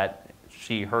persuasiveness that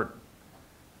she hurt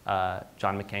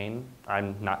John McCain.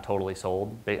 I'm not totally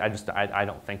sold. I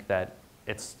don't think that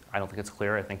it's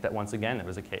clear. I think that once again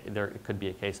there could be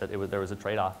a case that there was a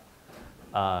trade-off.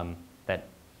 That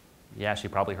she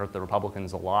probably hurt the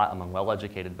Republicans a lot among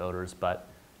well-educated voters, but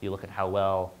you look at how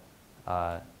well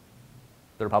the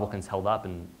Republicans held up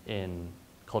in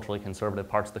culturally conservative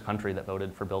parts of the country that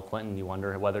voted for Bill Clinton. You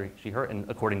wonder whether she hurt, and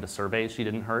according to surveys, she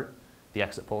didn't hurt, the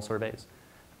exit poll surveys.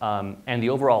 And the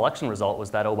overall election result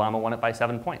was that Obama won it by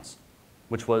 7 points,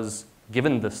 which was,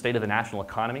 given the state of the national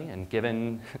economy and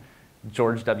given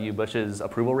George W. Bush's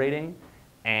approval rating,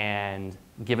 and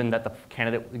given that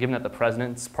the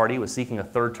president's party was seeking a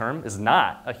third term, is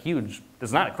not a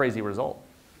crazy result.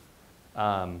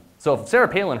 So if Sarah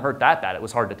Palin hurt that bad, it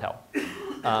was hard to tell.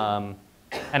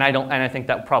 And I think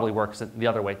that probably works the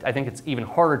other way. I think it's even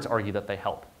harder to argue that they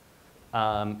help.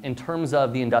 In terms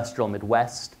of the industrial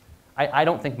Midwest, I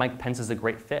don't think Mike Pence is a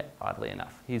great fit, oddly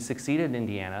enough. He's succeeded in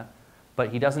Indiana, but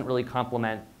he doesn't really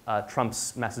complement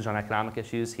Trump's message on economic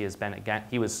issues. He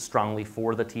was strongly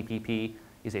for the TPP.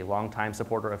 He's a longtime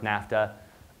supporter of NAFTA.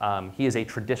 He is a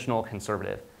traditional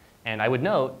conservative. And I would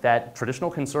note that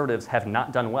traditional conservatives have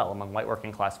not done well among white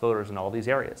working class voters in all these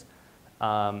areas.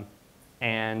 So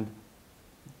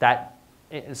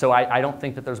I don't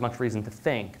think that there's much reason to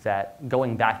think that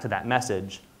going back to that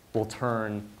message will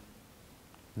turn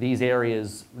these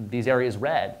areas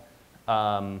red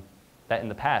that in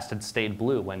the past had stayed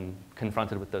blue when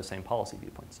confronted with those same policy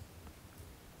viewpoints.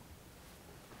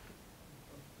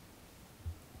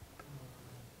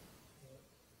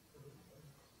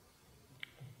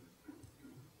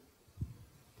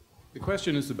 The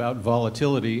question is about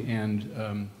volatility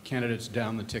and candidates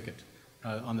down the ticket.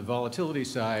 On the volatility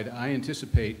side, I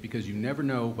anticipate, because you never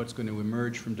know what's going to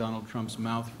emerge from Donald Trump's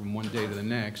mouth from one day to the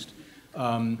next,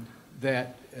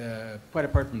 that quite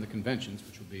apart from the conventions,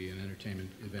 which will be an entertainment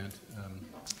event,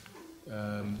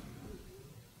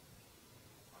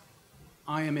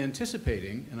 I am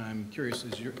anticipating, and I'm curious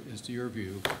as to your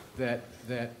view, that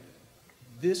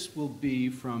this will be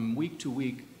from week to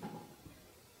week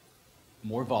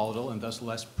more volatile and thus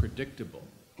less predictable,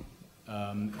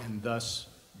 and thus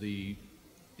the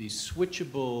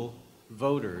switchable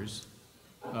voters,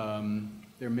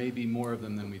 there may be more of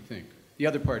them than we think. The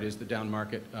other part is the down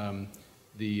market,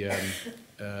 the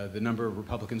number of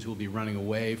Republicans who will be running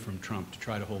away from Trump to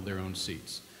try to hold their own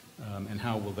seats, and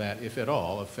how will that, if at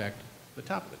all, affect the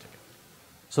top of the ticket?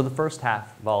 So the first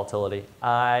half, volatility,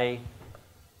 I'm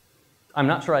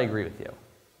not sure I agree with you.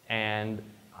 And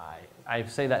I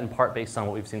say that in part based on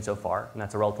what we've seen so far, and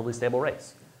that's a relatively stable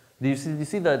race. Do you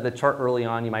see the chart early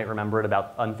on? You might remember it,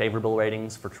 about unfavorable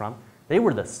ratings for Trump. They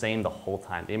were the same the whole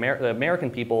time. The American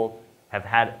people have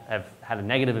had a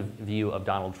negative view of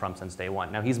Donald Trump since day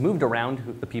one. Now, he's moved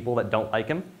around the people that don't like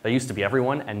him. They used to be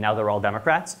everyone, and now they're all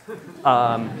Democrats.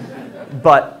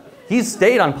 But he's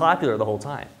stayed unpopular the whole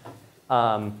time.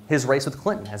 His race with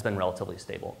Clinton has been relatively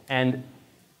stable. And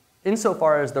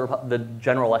insofar as the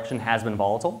general election has been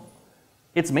volatile,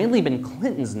 it's mainly been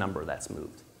Clinton's number that's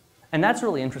moved. And that's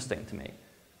really interesting to me,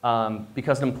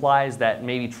 because it implies that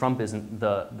maybe Trump isn't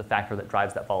the factor that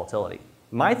drives that volatility.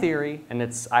 My theory, and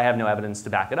I have no evidence to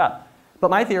back it up, but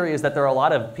my theory is that there are a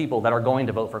lot of people that are going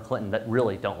to vote for Clinton that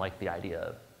really don't like the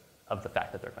idea of the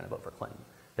fact that they're going to vote for Clinton.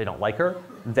 They don't like her.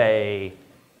 They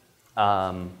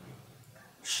the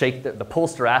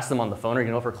pollster asks them on the phone, are you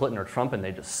going to vote for Clinton or Trump? And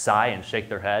they just sigh and shake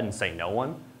their head and say no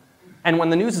one. And when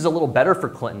the news is a little better for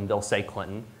Clinton, they'll say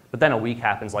Clinton. But then a week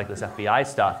happens like this FBI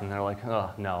stuff, and they're like,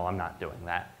 oh, no, I'm not doing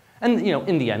that. And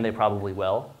in the end, they probably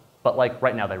will. But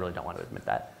right now, they really don't want to admit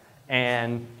that.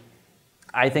 And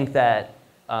I think that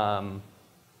Donald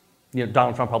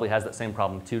Trump probably has that same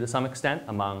problem, too, to some extent,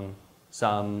 among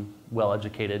some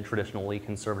well-educated, traditionally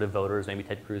conservative voters, maybe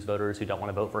Ted Cruz voters who don't want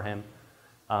to vote for him.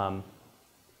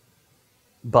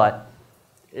 But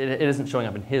it isn't showing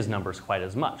up in his numbers quite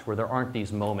as much, where there aren't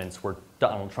these moments where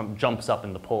Donald Trump jumps up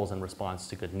in the polls in response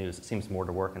to good news. It seems more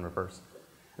to work in reverse.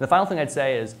 And the final thing I'd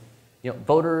say is,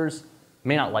 voters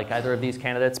may not like either of these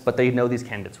candidates, but they know these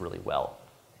candidates really well.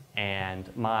 And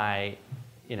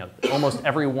almost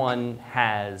everyone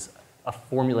has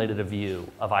formulated a view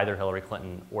of either Hillary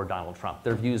Clinton or Donald Trump.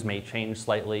 Their views may change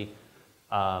slightly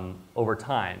over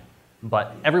time,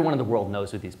 but everyone in the world knows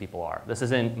who these people are. This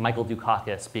isn't Michael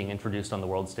Dukakis being introduced on the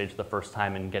world stage for the first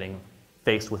time and getting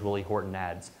faced with Willie Horton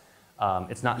ads.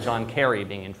 It's not John Kerry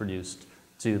being introduced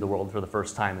to the world for the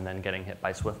first time and then getting hit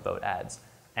by Swift boat ads.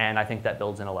 And I think that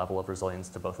builds in a level of resilience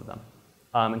to both of them.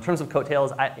 In terms of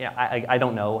coattails, I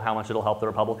don't know how much it'll help the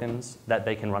Republicans that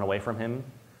they can run away from him.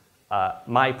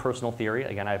 My personal theory,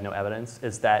 again, I have no evidence,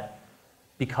 is that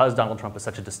because Donald Trump is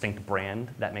such a distinct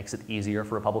brand, that makes it easier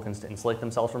for Republicans to insulate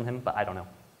themselves from him, but I don't know.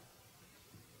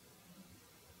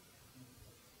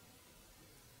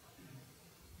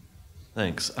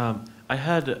 Thanks. I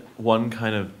had one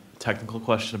kind of technical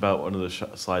question about one of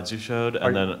the slides you showed,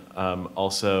 and then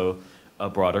also a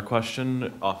broader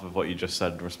question off of what you just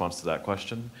said in response to that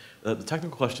question. The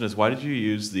technical question is, why did you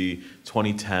use the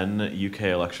 2010 UK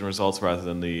election results rather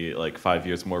than the 5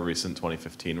 years more recent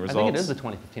 2015 results? I think it is the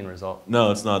 2015 result. No,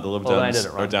 it's not. The Lib Well, then I Dems did it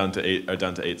wrong. are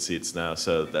down to 8 seats now,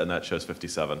 so and that shows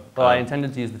 57. Well, I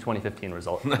intended to use the 2015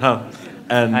 result.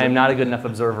 And I am not a good enough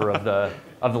observer of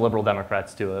the Liberal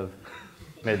Democrats to have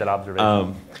made that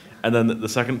observation. and then the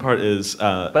second part is.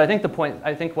 But I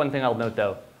think one thing I'll note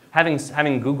though,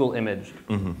 having Google imaged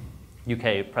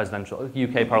UK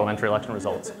parliamentary election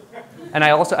results, and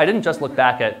I didn't just look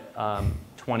back at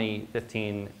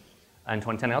 2015 and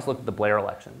 2010. I also looked at the Blair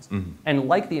elections, and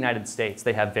like the United States,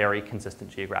 they have very consistent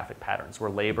geographic patterns where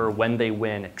labor, when they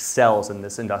win, excels in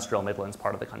this industrial Midlands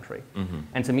part of the country.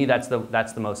 And to me, that's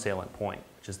the most salient point,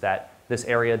 which is that this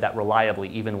area that reliably,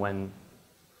 even when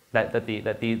that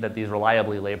these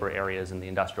reliably labor areas in the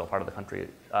industrial part of the country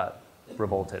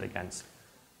revolted against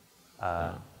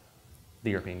the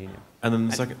European Union. And then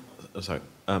the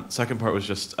second part was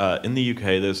just, in the UK,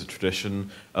 there's a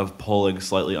tradition of polling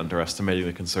slightly underestimating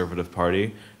the Conservative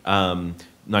Party.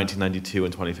 1992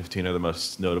 and 2015 are the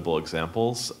most notable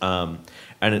examples. And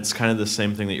it's kind of the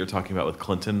same thing that you're talking about with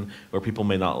Clinton, where people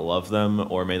may not love them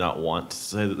or may not want to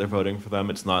say that they're voting for them.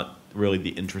 It's not really the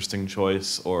interesting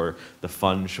choice or the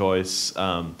fun choice,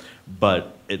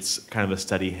 but it's kind of a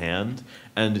steady hand.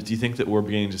 And do you think that we're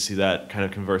beginning to see that kind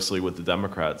of conversely with the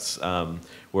Democrats,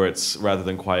 where it's rather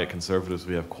than quiet conservatives,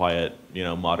 we have quiet,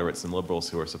 moderates and liberals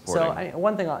who are supporting? So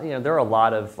one thing, there are a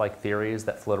lot of theories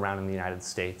that float around in the United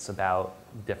States about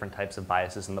different types of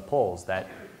biases in the polls. That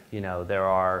there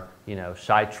are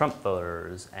shy Trump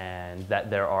voters, and that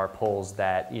there are polls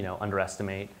that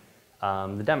underestimate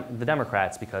the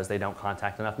Democrats because they don't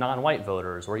contact enough non-white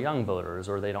voters or young voters,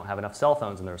 or they don't have enough cell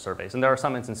phones in their surveys. And there are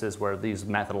some instances where these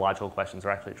methodological questions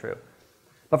are actually true.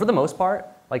 But for the most part,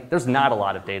 there's not a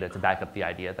lot of data to back up the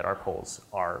idea that our polls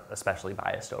are especially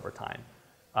biased over time.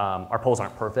 Our polls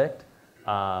aren't perfect,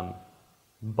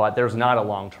 but there's not a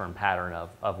long-term pattern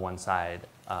of one side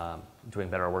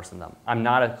doing better or worse than them. I'm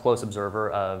not a close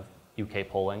observer of UK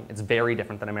polling. It's very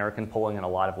different than American polling in a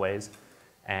lot of ways.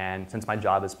 And since my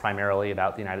job is primarily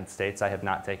about the United States, I have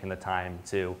not taken the time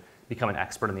to become an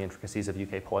expert in the intricacies of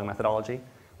UK polling methodology.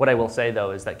 What I will say,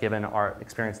 though, is that given our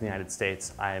experience in the United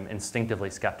States, I am instinctively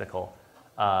skeptical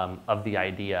of the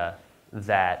idea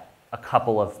that a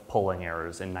couple of polling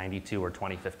errors in 92 or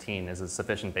 2015 is a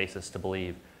sufficient basis to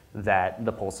believe that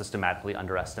the polls systematically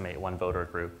underestimate one voter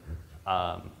group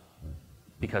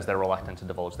because they're reluctant to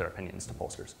divulge their opinions to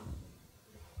pollsters.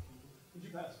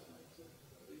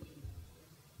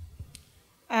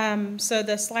 So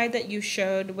the slide that you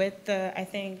showed with the, I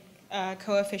think,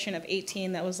 coefficient of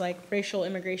 18, that was racial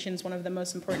immigration is one of the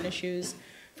most important issues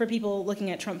for people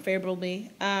looking at Trump favorably.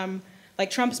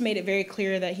 Trump's made it very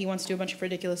clear that he wants to do a bunch of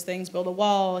ridiculous things, build a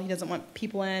wall, he doesn't want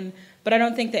people in, but I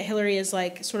don't think that Hillary has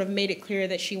sort of made it clear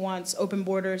that she wants open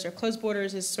borders or closed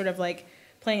borders, is sort of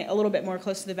playing it a little bit more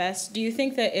close to the vest. Do you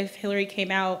think that if Hillary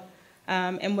came out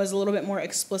and was a little bit more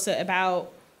explicit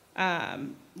about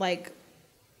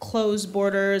closed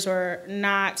borders or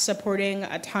not supporting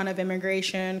a ton of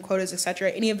immigration, quotas, et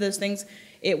cetera, any of those things,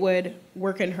 it would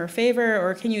work in her favor?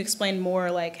 Or can you explain more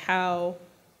how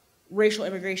racial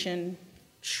immigration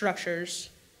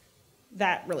structures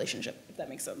that relationship, if that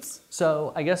makes sense?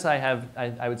 So I guess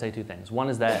I would say two things. One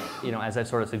is that, as I've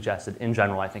sort of suggested, in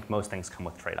general, I think most things come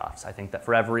with trade-offs. I think that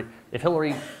if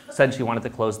Hillary said she wanted to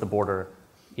close the border,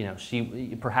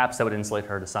 perhaps that would insulate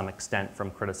her to some extent from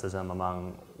criticism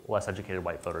among less educated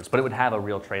white voters, but it would have a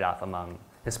real trade-off among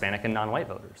Hispanic and non-white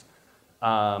voters.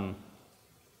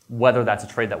 Whether that's a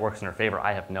trade that works in her favor,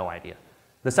 I have no idea.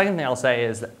 The second thing I'll say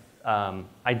is that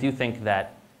I do think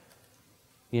that,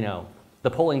 the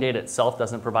polling data itself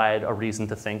doesn't provide a reason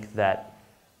to think that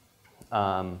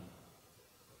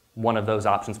one of those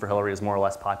options for Hillary is more or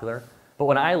less popular. But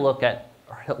when I look at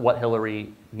what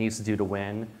Hillary needs to do to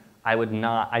win,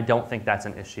 I don't think that's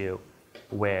an issue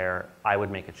where I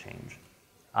would make a change.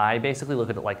 I basically look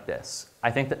at it like this. I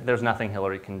think that there's nothing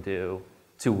Hillary can do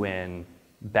to win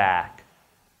back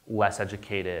less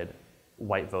educated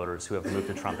white voters who have moved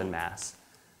to Trump en masse.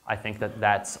 I think that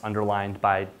that's underlined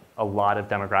by a lot of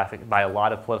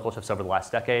political shifts over the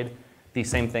last decade. These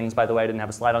same things, by the way, I didn't have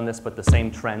a slide on this, but the same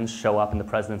trends show up in the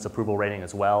president's approval rating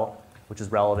as well, which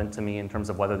is relevant to me in terms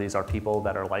of whether these are people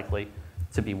that are likely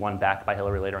to be won back by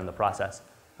Hillary later in the process.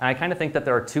 And I kind of think that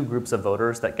there are two groups of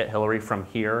voters that get Hillary from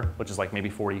here, which is maybe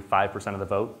 45% of the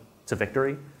vote, to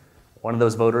victory. One of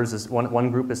those voters is, one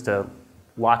group is to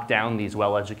lock down these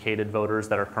well-educated voters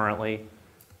that are currently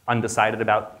undecided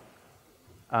about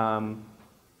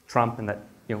Trump and that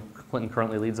Clinton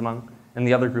currently leads among. and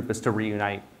the other group is to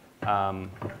reunite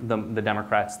the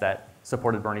Democrats that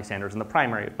supported Bernie Sanders in the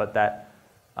primary, but that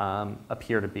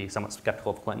appear to be somewhat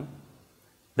skeptical of Clinton.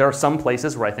 There are some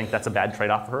places where I think that's a bad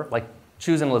trade-off for her, like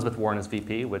choosing Elizabeth Warren as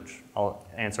VP, which I'll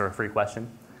answer a free question,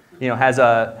 has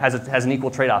an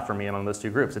equal trade-off for me among those two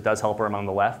groups. It does help her among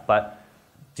the left, but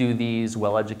do these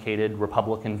well-educated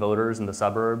Republican voters in the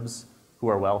suburbs who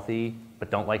are wealthy but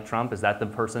don't like Trump, is that the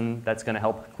person that's going to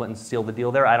help Clinton seal the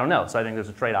deal there? I don't know, so I think there's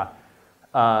a trade-off.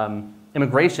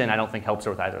 Immigration, I don't think helps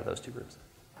her with either of those two groups.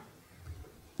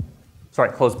 Sorry,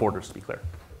 closed borders, to be clear.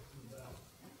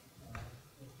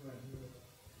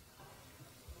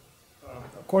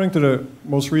 According to the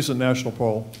most recent national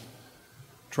poll,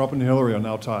 Trump and Hillary are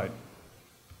now tied.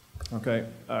 Okay,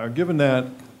 given that,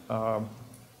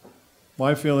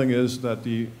 my feeling is that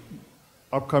the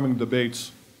upcoming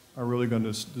debates are really going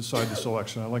to decide this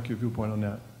election. I'd like your viewpoint on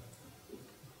that.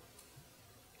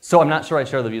 So I'm not sure I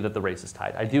share the view that the race is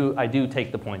tied. I do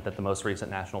take the point that the most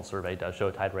recent national survey does show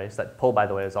a tied race. That poll, by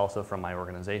the way, is also from my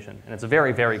organization, and it's a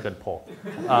very, very good poll.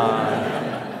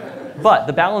 But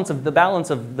the balance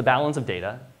of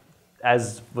data,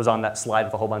 as was on that slide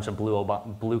with a whole bunch of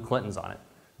blue Clintons on it,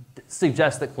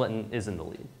 suggests that Clinton is in the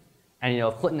lead. And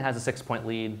if Clinton has a 6-point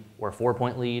lead or a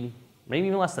 4-point lead, maybe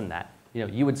even less than that,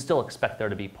 you would still expect there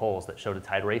to be polls that showed a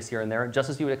tied race here and there, just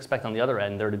as you would expect on the other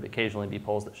end there to occasionally be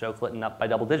polls that show Clinton up by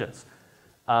double digits.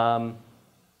 The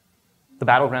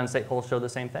battleground state polls show the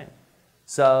same thing.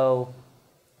 So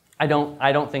I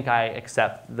don't think I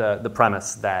accept the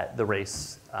premise that the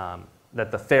race,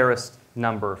 that the fairest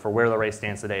number for where the race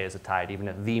stands today is a tied, even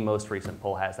if the most recent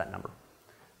poll has that number.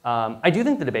 I do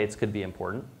think the debates could be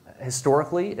important.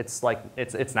 Historically, it's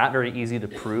not very easy to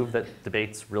prove that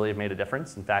debates really have made a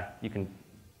difference. In fact, you can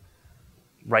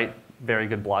write very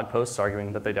good blog posts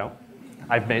arguing that they don't.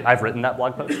 I've written that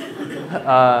blog post.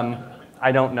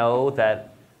 I don't know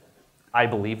that I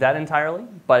believe that entirely,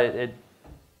 but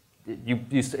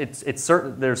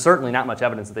there's certainly not much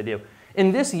evidence that they do.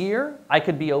 In this year, I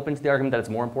could be open to the argument that it's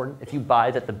more important if you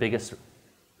buy that the biggest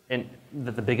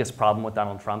problem with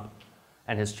Donald Trump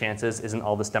and his chances isn't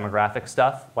all this demographic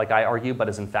stuff, like I argue, but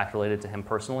is in fact related to him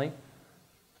personally,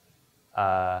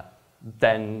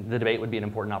 then the debate would be an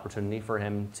important opportunity for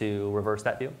him to reverse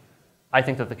that view. I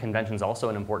think that the convention is also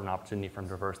an important opportunity for him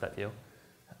to reverse that view.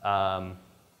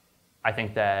 I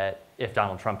think that if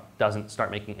Donald Trump doesn't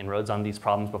start making inroads on these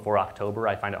problems before October,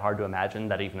 I find it hard to imagine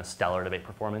that even a stellar debate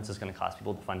performance is going to cause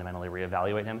people to fundamentally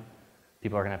reevaluate him.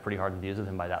 People are going to have pretty hard views of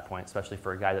him by that point, especially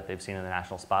for a guy that they've seen in the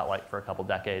national spotlight for a couple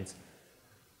decades.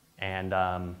 And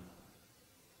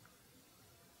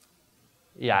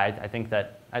yeah, I think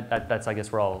that's I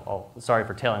guess we're all sorry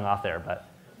for tailing off there, but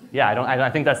yeah, I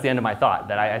think that's the end of my thought.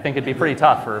 That I think it'd be pretty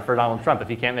tough for Donald Trump if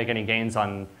he can't make any gains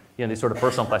on these sort of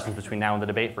personal questions between now and the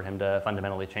debate for him to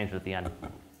fundamentally change it at the end.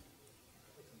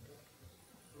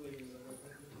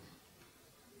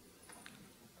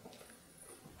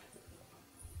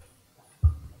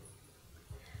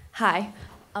 Hi.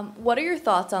 What are your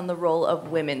thoughts on the role of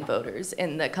women voters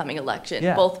in the coming election,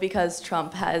 Yeah. both because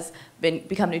Trump has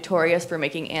become notorious for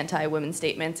making anti-women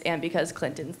statements and because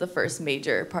Clinton's the first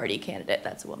major party candidate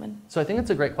that's a woman? So I think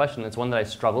it's a great question. It's one that I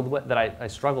struggled with. I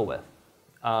struggle with.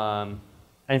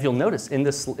 And if you'll notice in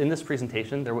this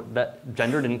presentation, that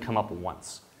gender didn't come up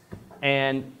once,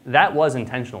 and that was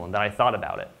intentional, and that I thought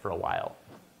about it for a while,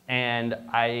 and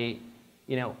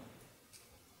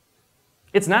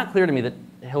it's not clear to me that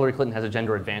Hillary Clinton has a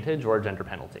gender advantage or a gender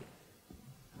penalty.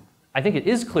 I think it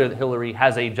is clear that Hillary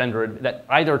has that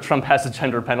either Trump has a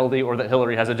gender penalty or that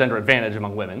Hillary has a gender advantage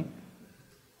among women.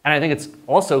 And I think it's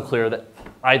also clear that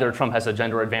either Trump has a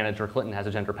gender advantage or Clinton has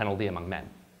a gender penalty among men.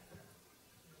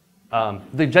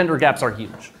 The gender gaps are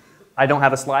huge. I don't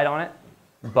have a slide on it,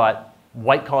 but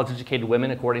white college-educated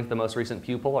women, according to the most recent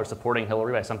Pew poll, are supporting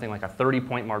Hillary by something like a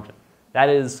 30-point margin. That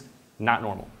is not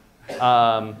normal.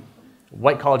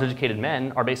 White college-educated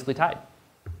men are basically tied,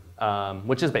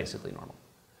 which is basically normal.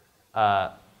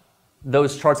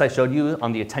 Those charts I showed you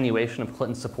on the attenuation of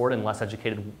Clinton's support in less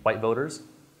educated white voters,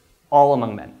 all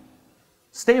among men.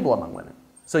 Stable among women.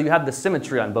 So you have the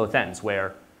symmetry on both ends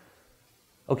where,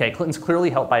 okay, Clinton's clearly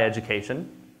helped by education,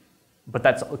 but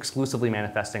that's exclusively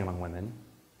manifesting among women.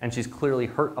 And she's clearly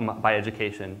hurt by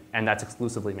education, and that's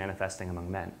exclusively manifesting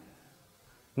among men.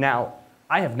 Now,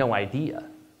 I have no idea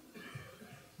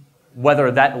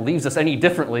whether that leaves us any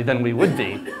differently than we would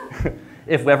be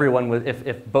if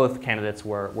both candidates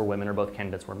were women or both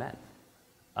candidates were men.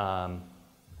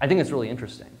 I think it's really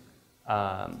interesting.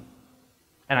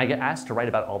 And I get asked to write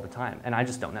about it all the time, and I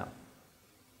just don't know.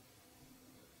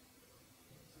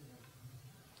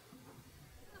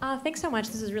 Thanks so much.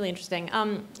 This is really interesting.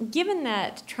 Given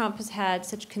that Trump has had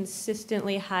such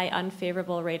consistently high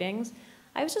unfavorable ratings,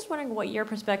 I was just wondering what your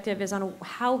perspective is on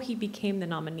how he became the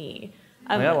nominee.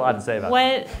 I have a lot to say about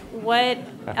it. What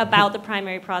about the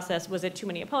primary process? Was it too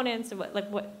many opponents?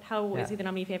 How is he the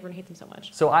nominee if everyone hates him so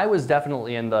much? So I was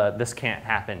definitely in the this can't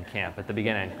happen camp at the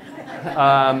beginning.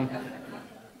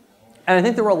 And I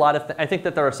think there were a lot of, I think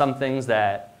that there are some things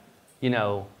that, we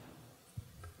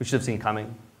should have seen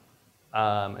coming.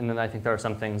 And then I think there are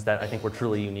some things that I think were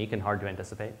truly unique and hard to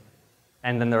anticipate.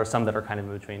 And then there are some that are kind of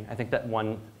in between. I think that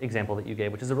one example that you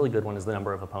gave, which is a really good one, is the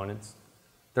number of opponents.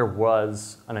 There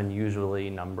was an unusually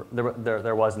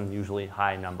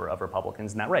high number of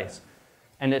Republicans in that race.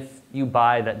 And if you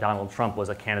buy that Donald Trump was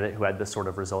a candidate who had this sort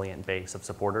of resilient base of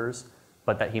supporters,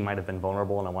 but that he might have been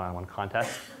vulnerable in a one-on-one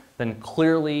contest, then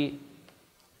clearly,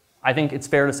 I think it's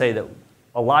fair to say that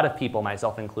a lot of people,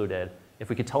 myself included, if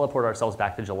we could teleport ourselves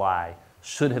back to July,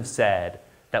 should have said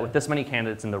that with this many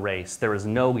candidates in the race, there is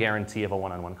no guarantee of a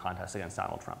one-on-one contest against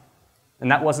Donald Trump.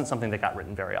 And that wasn't something that got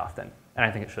written very often, and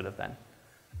I think it should have been.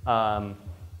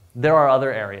 There are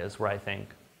other areas where I think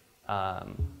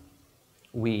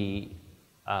we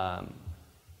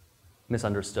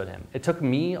misunderstood him. It took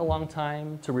me a long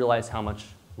time to realize how much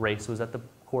race was at the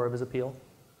core of his appeal.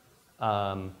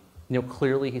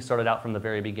 Clearly he started out from the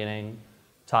very beginning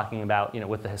talking about,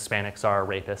 with the Hispanics are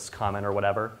rapists comment or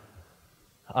whatever.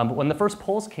 But when the first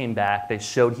polls came back, they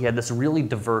showed he had this really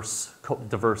diverse,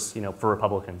 for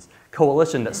Republicans,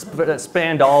 coalition that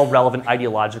spanned all relevant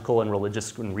ideological and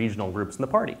religious and regional groups in the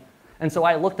party. And so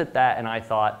I looked at that and I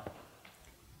thought,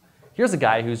 here's a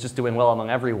guy who's just doing well among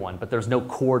everyone, but there's no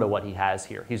core to what he has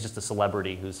here. He's just a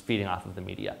celebrity who's feeding off of the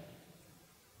media.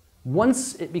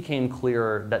 Once it became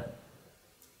clear that,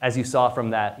 as you saw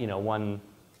from that one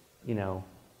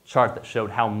chart that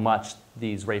showed how much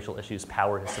these racial issues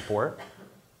power his support,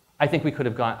 I think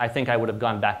I would have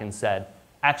gone back and said,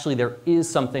 actually there is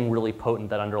something really potent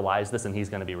that underlies this and he's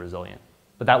going to be resilient.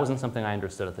 But that wasn't something I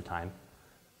understood at the time.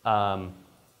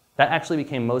 That actually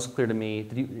became most clear to me.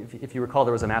 If you recall,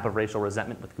 there was a map of racial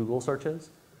resentment with Google searches.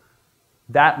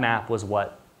 That map was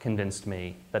what convinced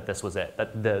me that this was it,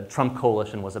 that the Trump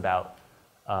coalition was about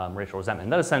racial resentment.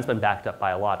 And that has since been backed up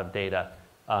by a lot of data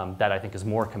that I think is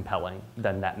more compelling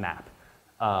than that map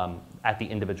at the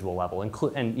individual level.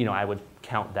 And I would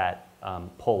count that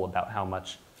poll about how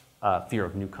much fear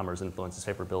of newcomers influences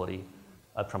favorability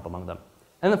of Trump among them.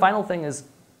 And the final thing is,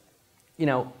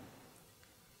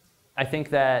 I think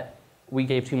that we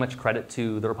gave too much credit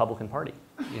to the Republican Party.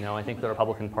 I think the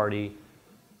Republican Party,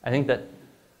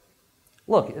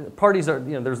 look, parties are,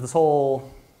 there's this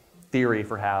whole theory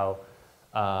for how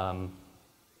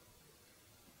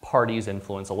parties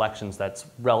influence elections that's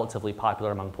relatively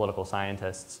popular among political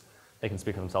scientists. They can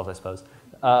speak for themselves, I suppose.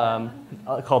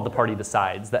 Called The Party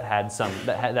Decides, that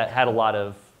had a lot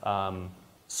of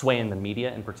sway in the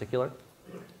media in particular.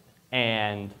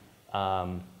 And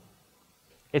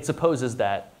it supposes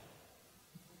that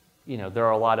there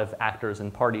are a lot of actors in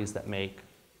parties that make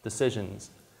decisions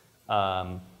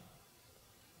that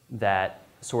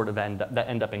sort of end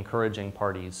up encouraging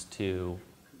parties to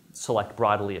select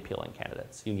broadly appealing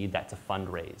candidates. You need that to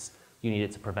fundraise. You need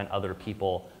it to prevent other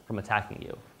people from attacking you.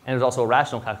 And there's also a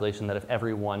rational calculation that if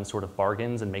everyone sort of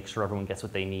bargains and makes sure everyone gets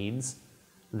what they need,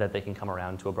 that they can come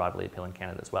around to a broadly appealing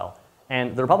candidate as well.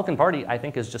 And the Republican Party, I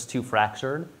think, is just too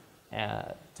fractured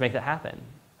to make that happen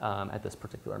at this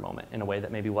particular moment in a way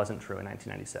that maybe wasn't true in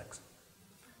 1996.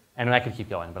 And I could keep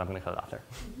going, but I'm going to cut it off there.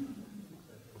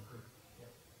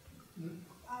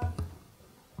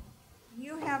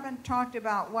 You haven't talked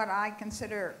about what I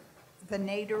consider the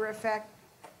nadir effect,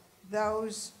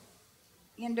 those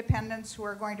independents who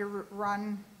are going to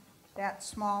run, that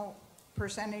small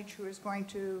percentage who is going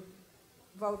to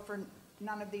vote for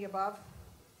none of the above.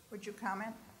 Would you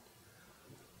comment?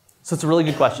 So it's a really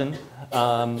good question.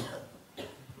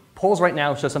 Polls right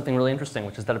now show something really interesting,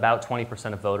 which is that about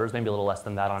 20% of voters, maybe a little less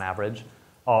than that on average,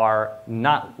 are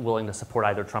not willing to support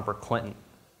either Trump or Clinton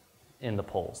in the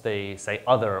polls. They say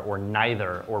other or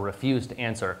neither or refuse to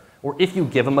answer. Or if you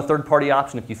give them a third party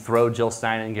option, if you throw Jill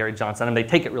Stein and Gary Johnson, and they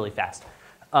take it really fast.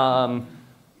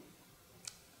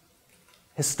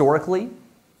 Historically,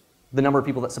 the number of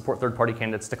people that support third party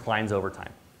candidates declines over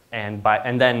time. And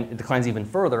then it declines even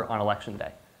further on election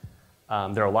day.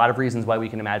 There are a lot of reasons why we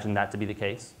can imagine that to be the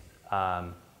case.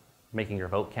 Making your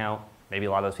vote count. Maybe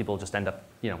a lot of those people just end up,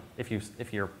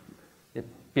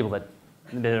 people that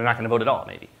they're not going to vote at all,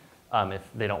 maybe, if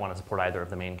they don't want to support either of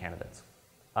the main candidates.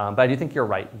 But I do think you're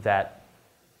right that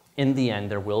in the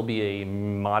end there will be a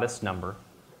modest number,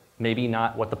 Maybe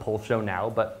not what the polls show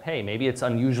now, but hey, maybe it's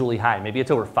unusually high. Maybe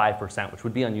it's over 5%, which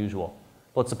would be unusual.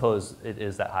 Let's suppose it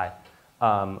is that high,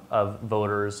 of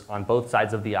voters on both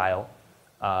sides of the aisle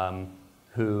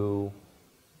who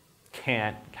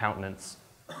can't countenance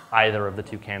either of the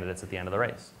two candidates at the end of the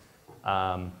race.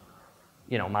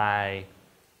 You know,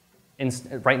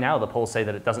 right now the polls say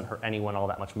that it doesn't hurt anyone all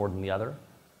that much more than the other.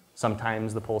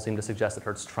 Sometimes the polls seem to suggest it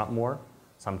hurts Trump more.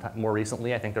 More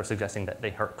recently, I think they're suggesting that they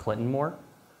hurt Clinton more.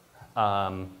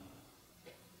 I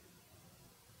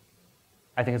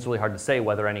think it's really hard to say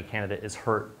whether any candidate is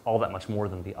hurt all that much more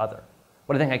than the other.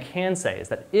 What I think I can say is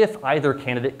that if either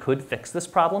candidate could fix this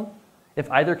problem, if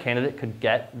either candidate could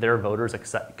get their voters,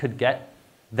 could get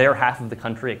their half of the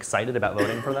country excited about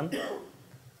voting for them,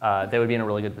 they would be in a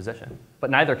really good position. But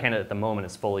neither candidate at the moment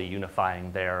is fully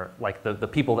unifying their, like the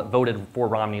people that voted for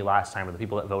Romney last time or the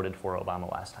people that voted for Obama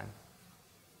last time.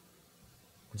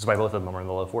 Which is why both of them are in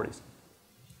the low 40s.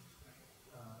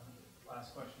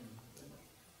 Last question.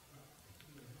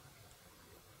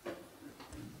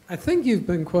 I think you've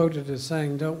been quoted as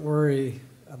saying, don't worry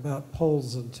about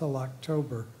polls until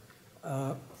October.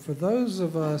 For those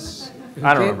of us who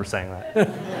I don't remember saying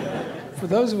that. For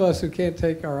those of us who can't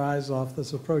take our eyes off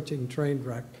this approaching train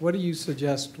wreck, what do you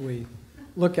suggest we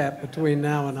look at between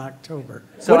now and October?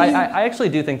 So I actually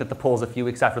do think that the polls a few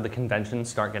weeks after the convention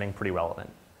start getting pretty relevant.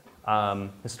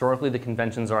 Historically, the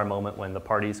conventions are a moment when the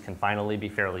parties can finally be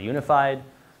fairly unified.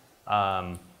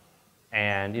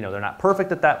 And you know, they're not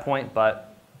perfect at that point, but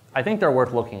I think they're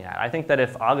worth looking at. I think that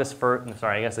if August 1st,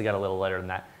 sorry, I guess I got a little later than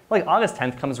that. Like August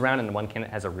 10th comes around and one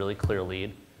candidate has a really clear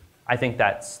lead, I think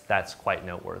that's quite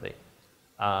noteworthy.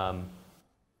 And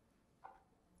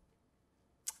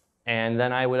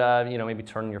then I would, you know, maybe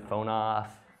turn your phone off.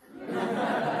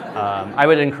 I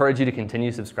would encourage you to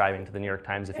continue subscribing to the New York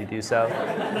Times if you do so.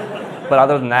 But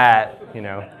other than that, you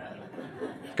know,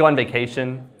 go on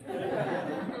vacation.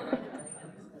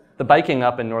 The biking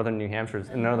up in northern New Hampshire,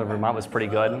 in northern Vermont was pretty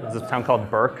good. There's a town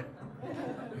called Burke.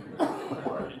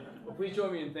 Please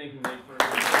join me in thanking Nate for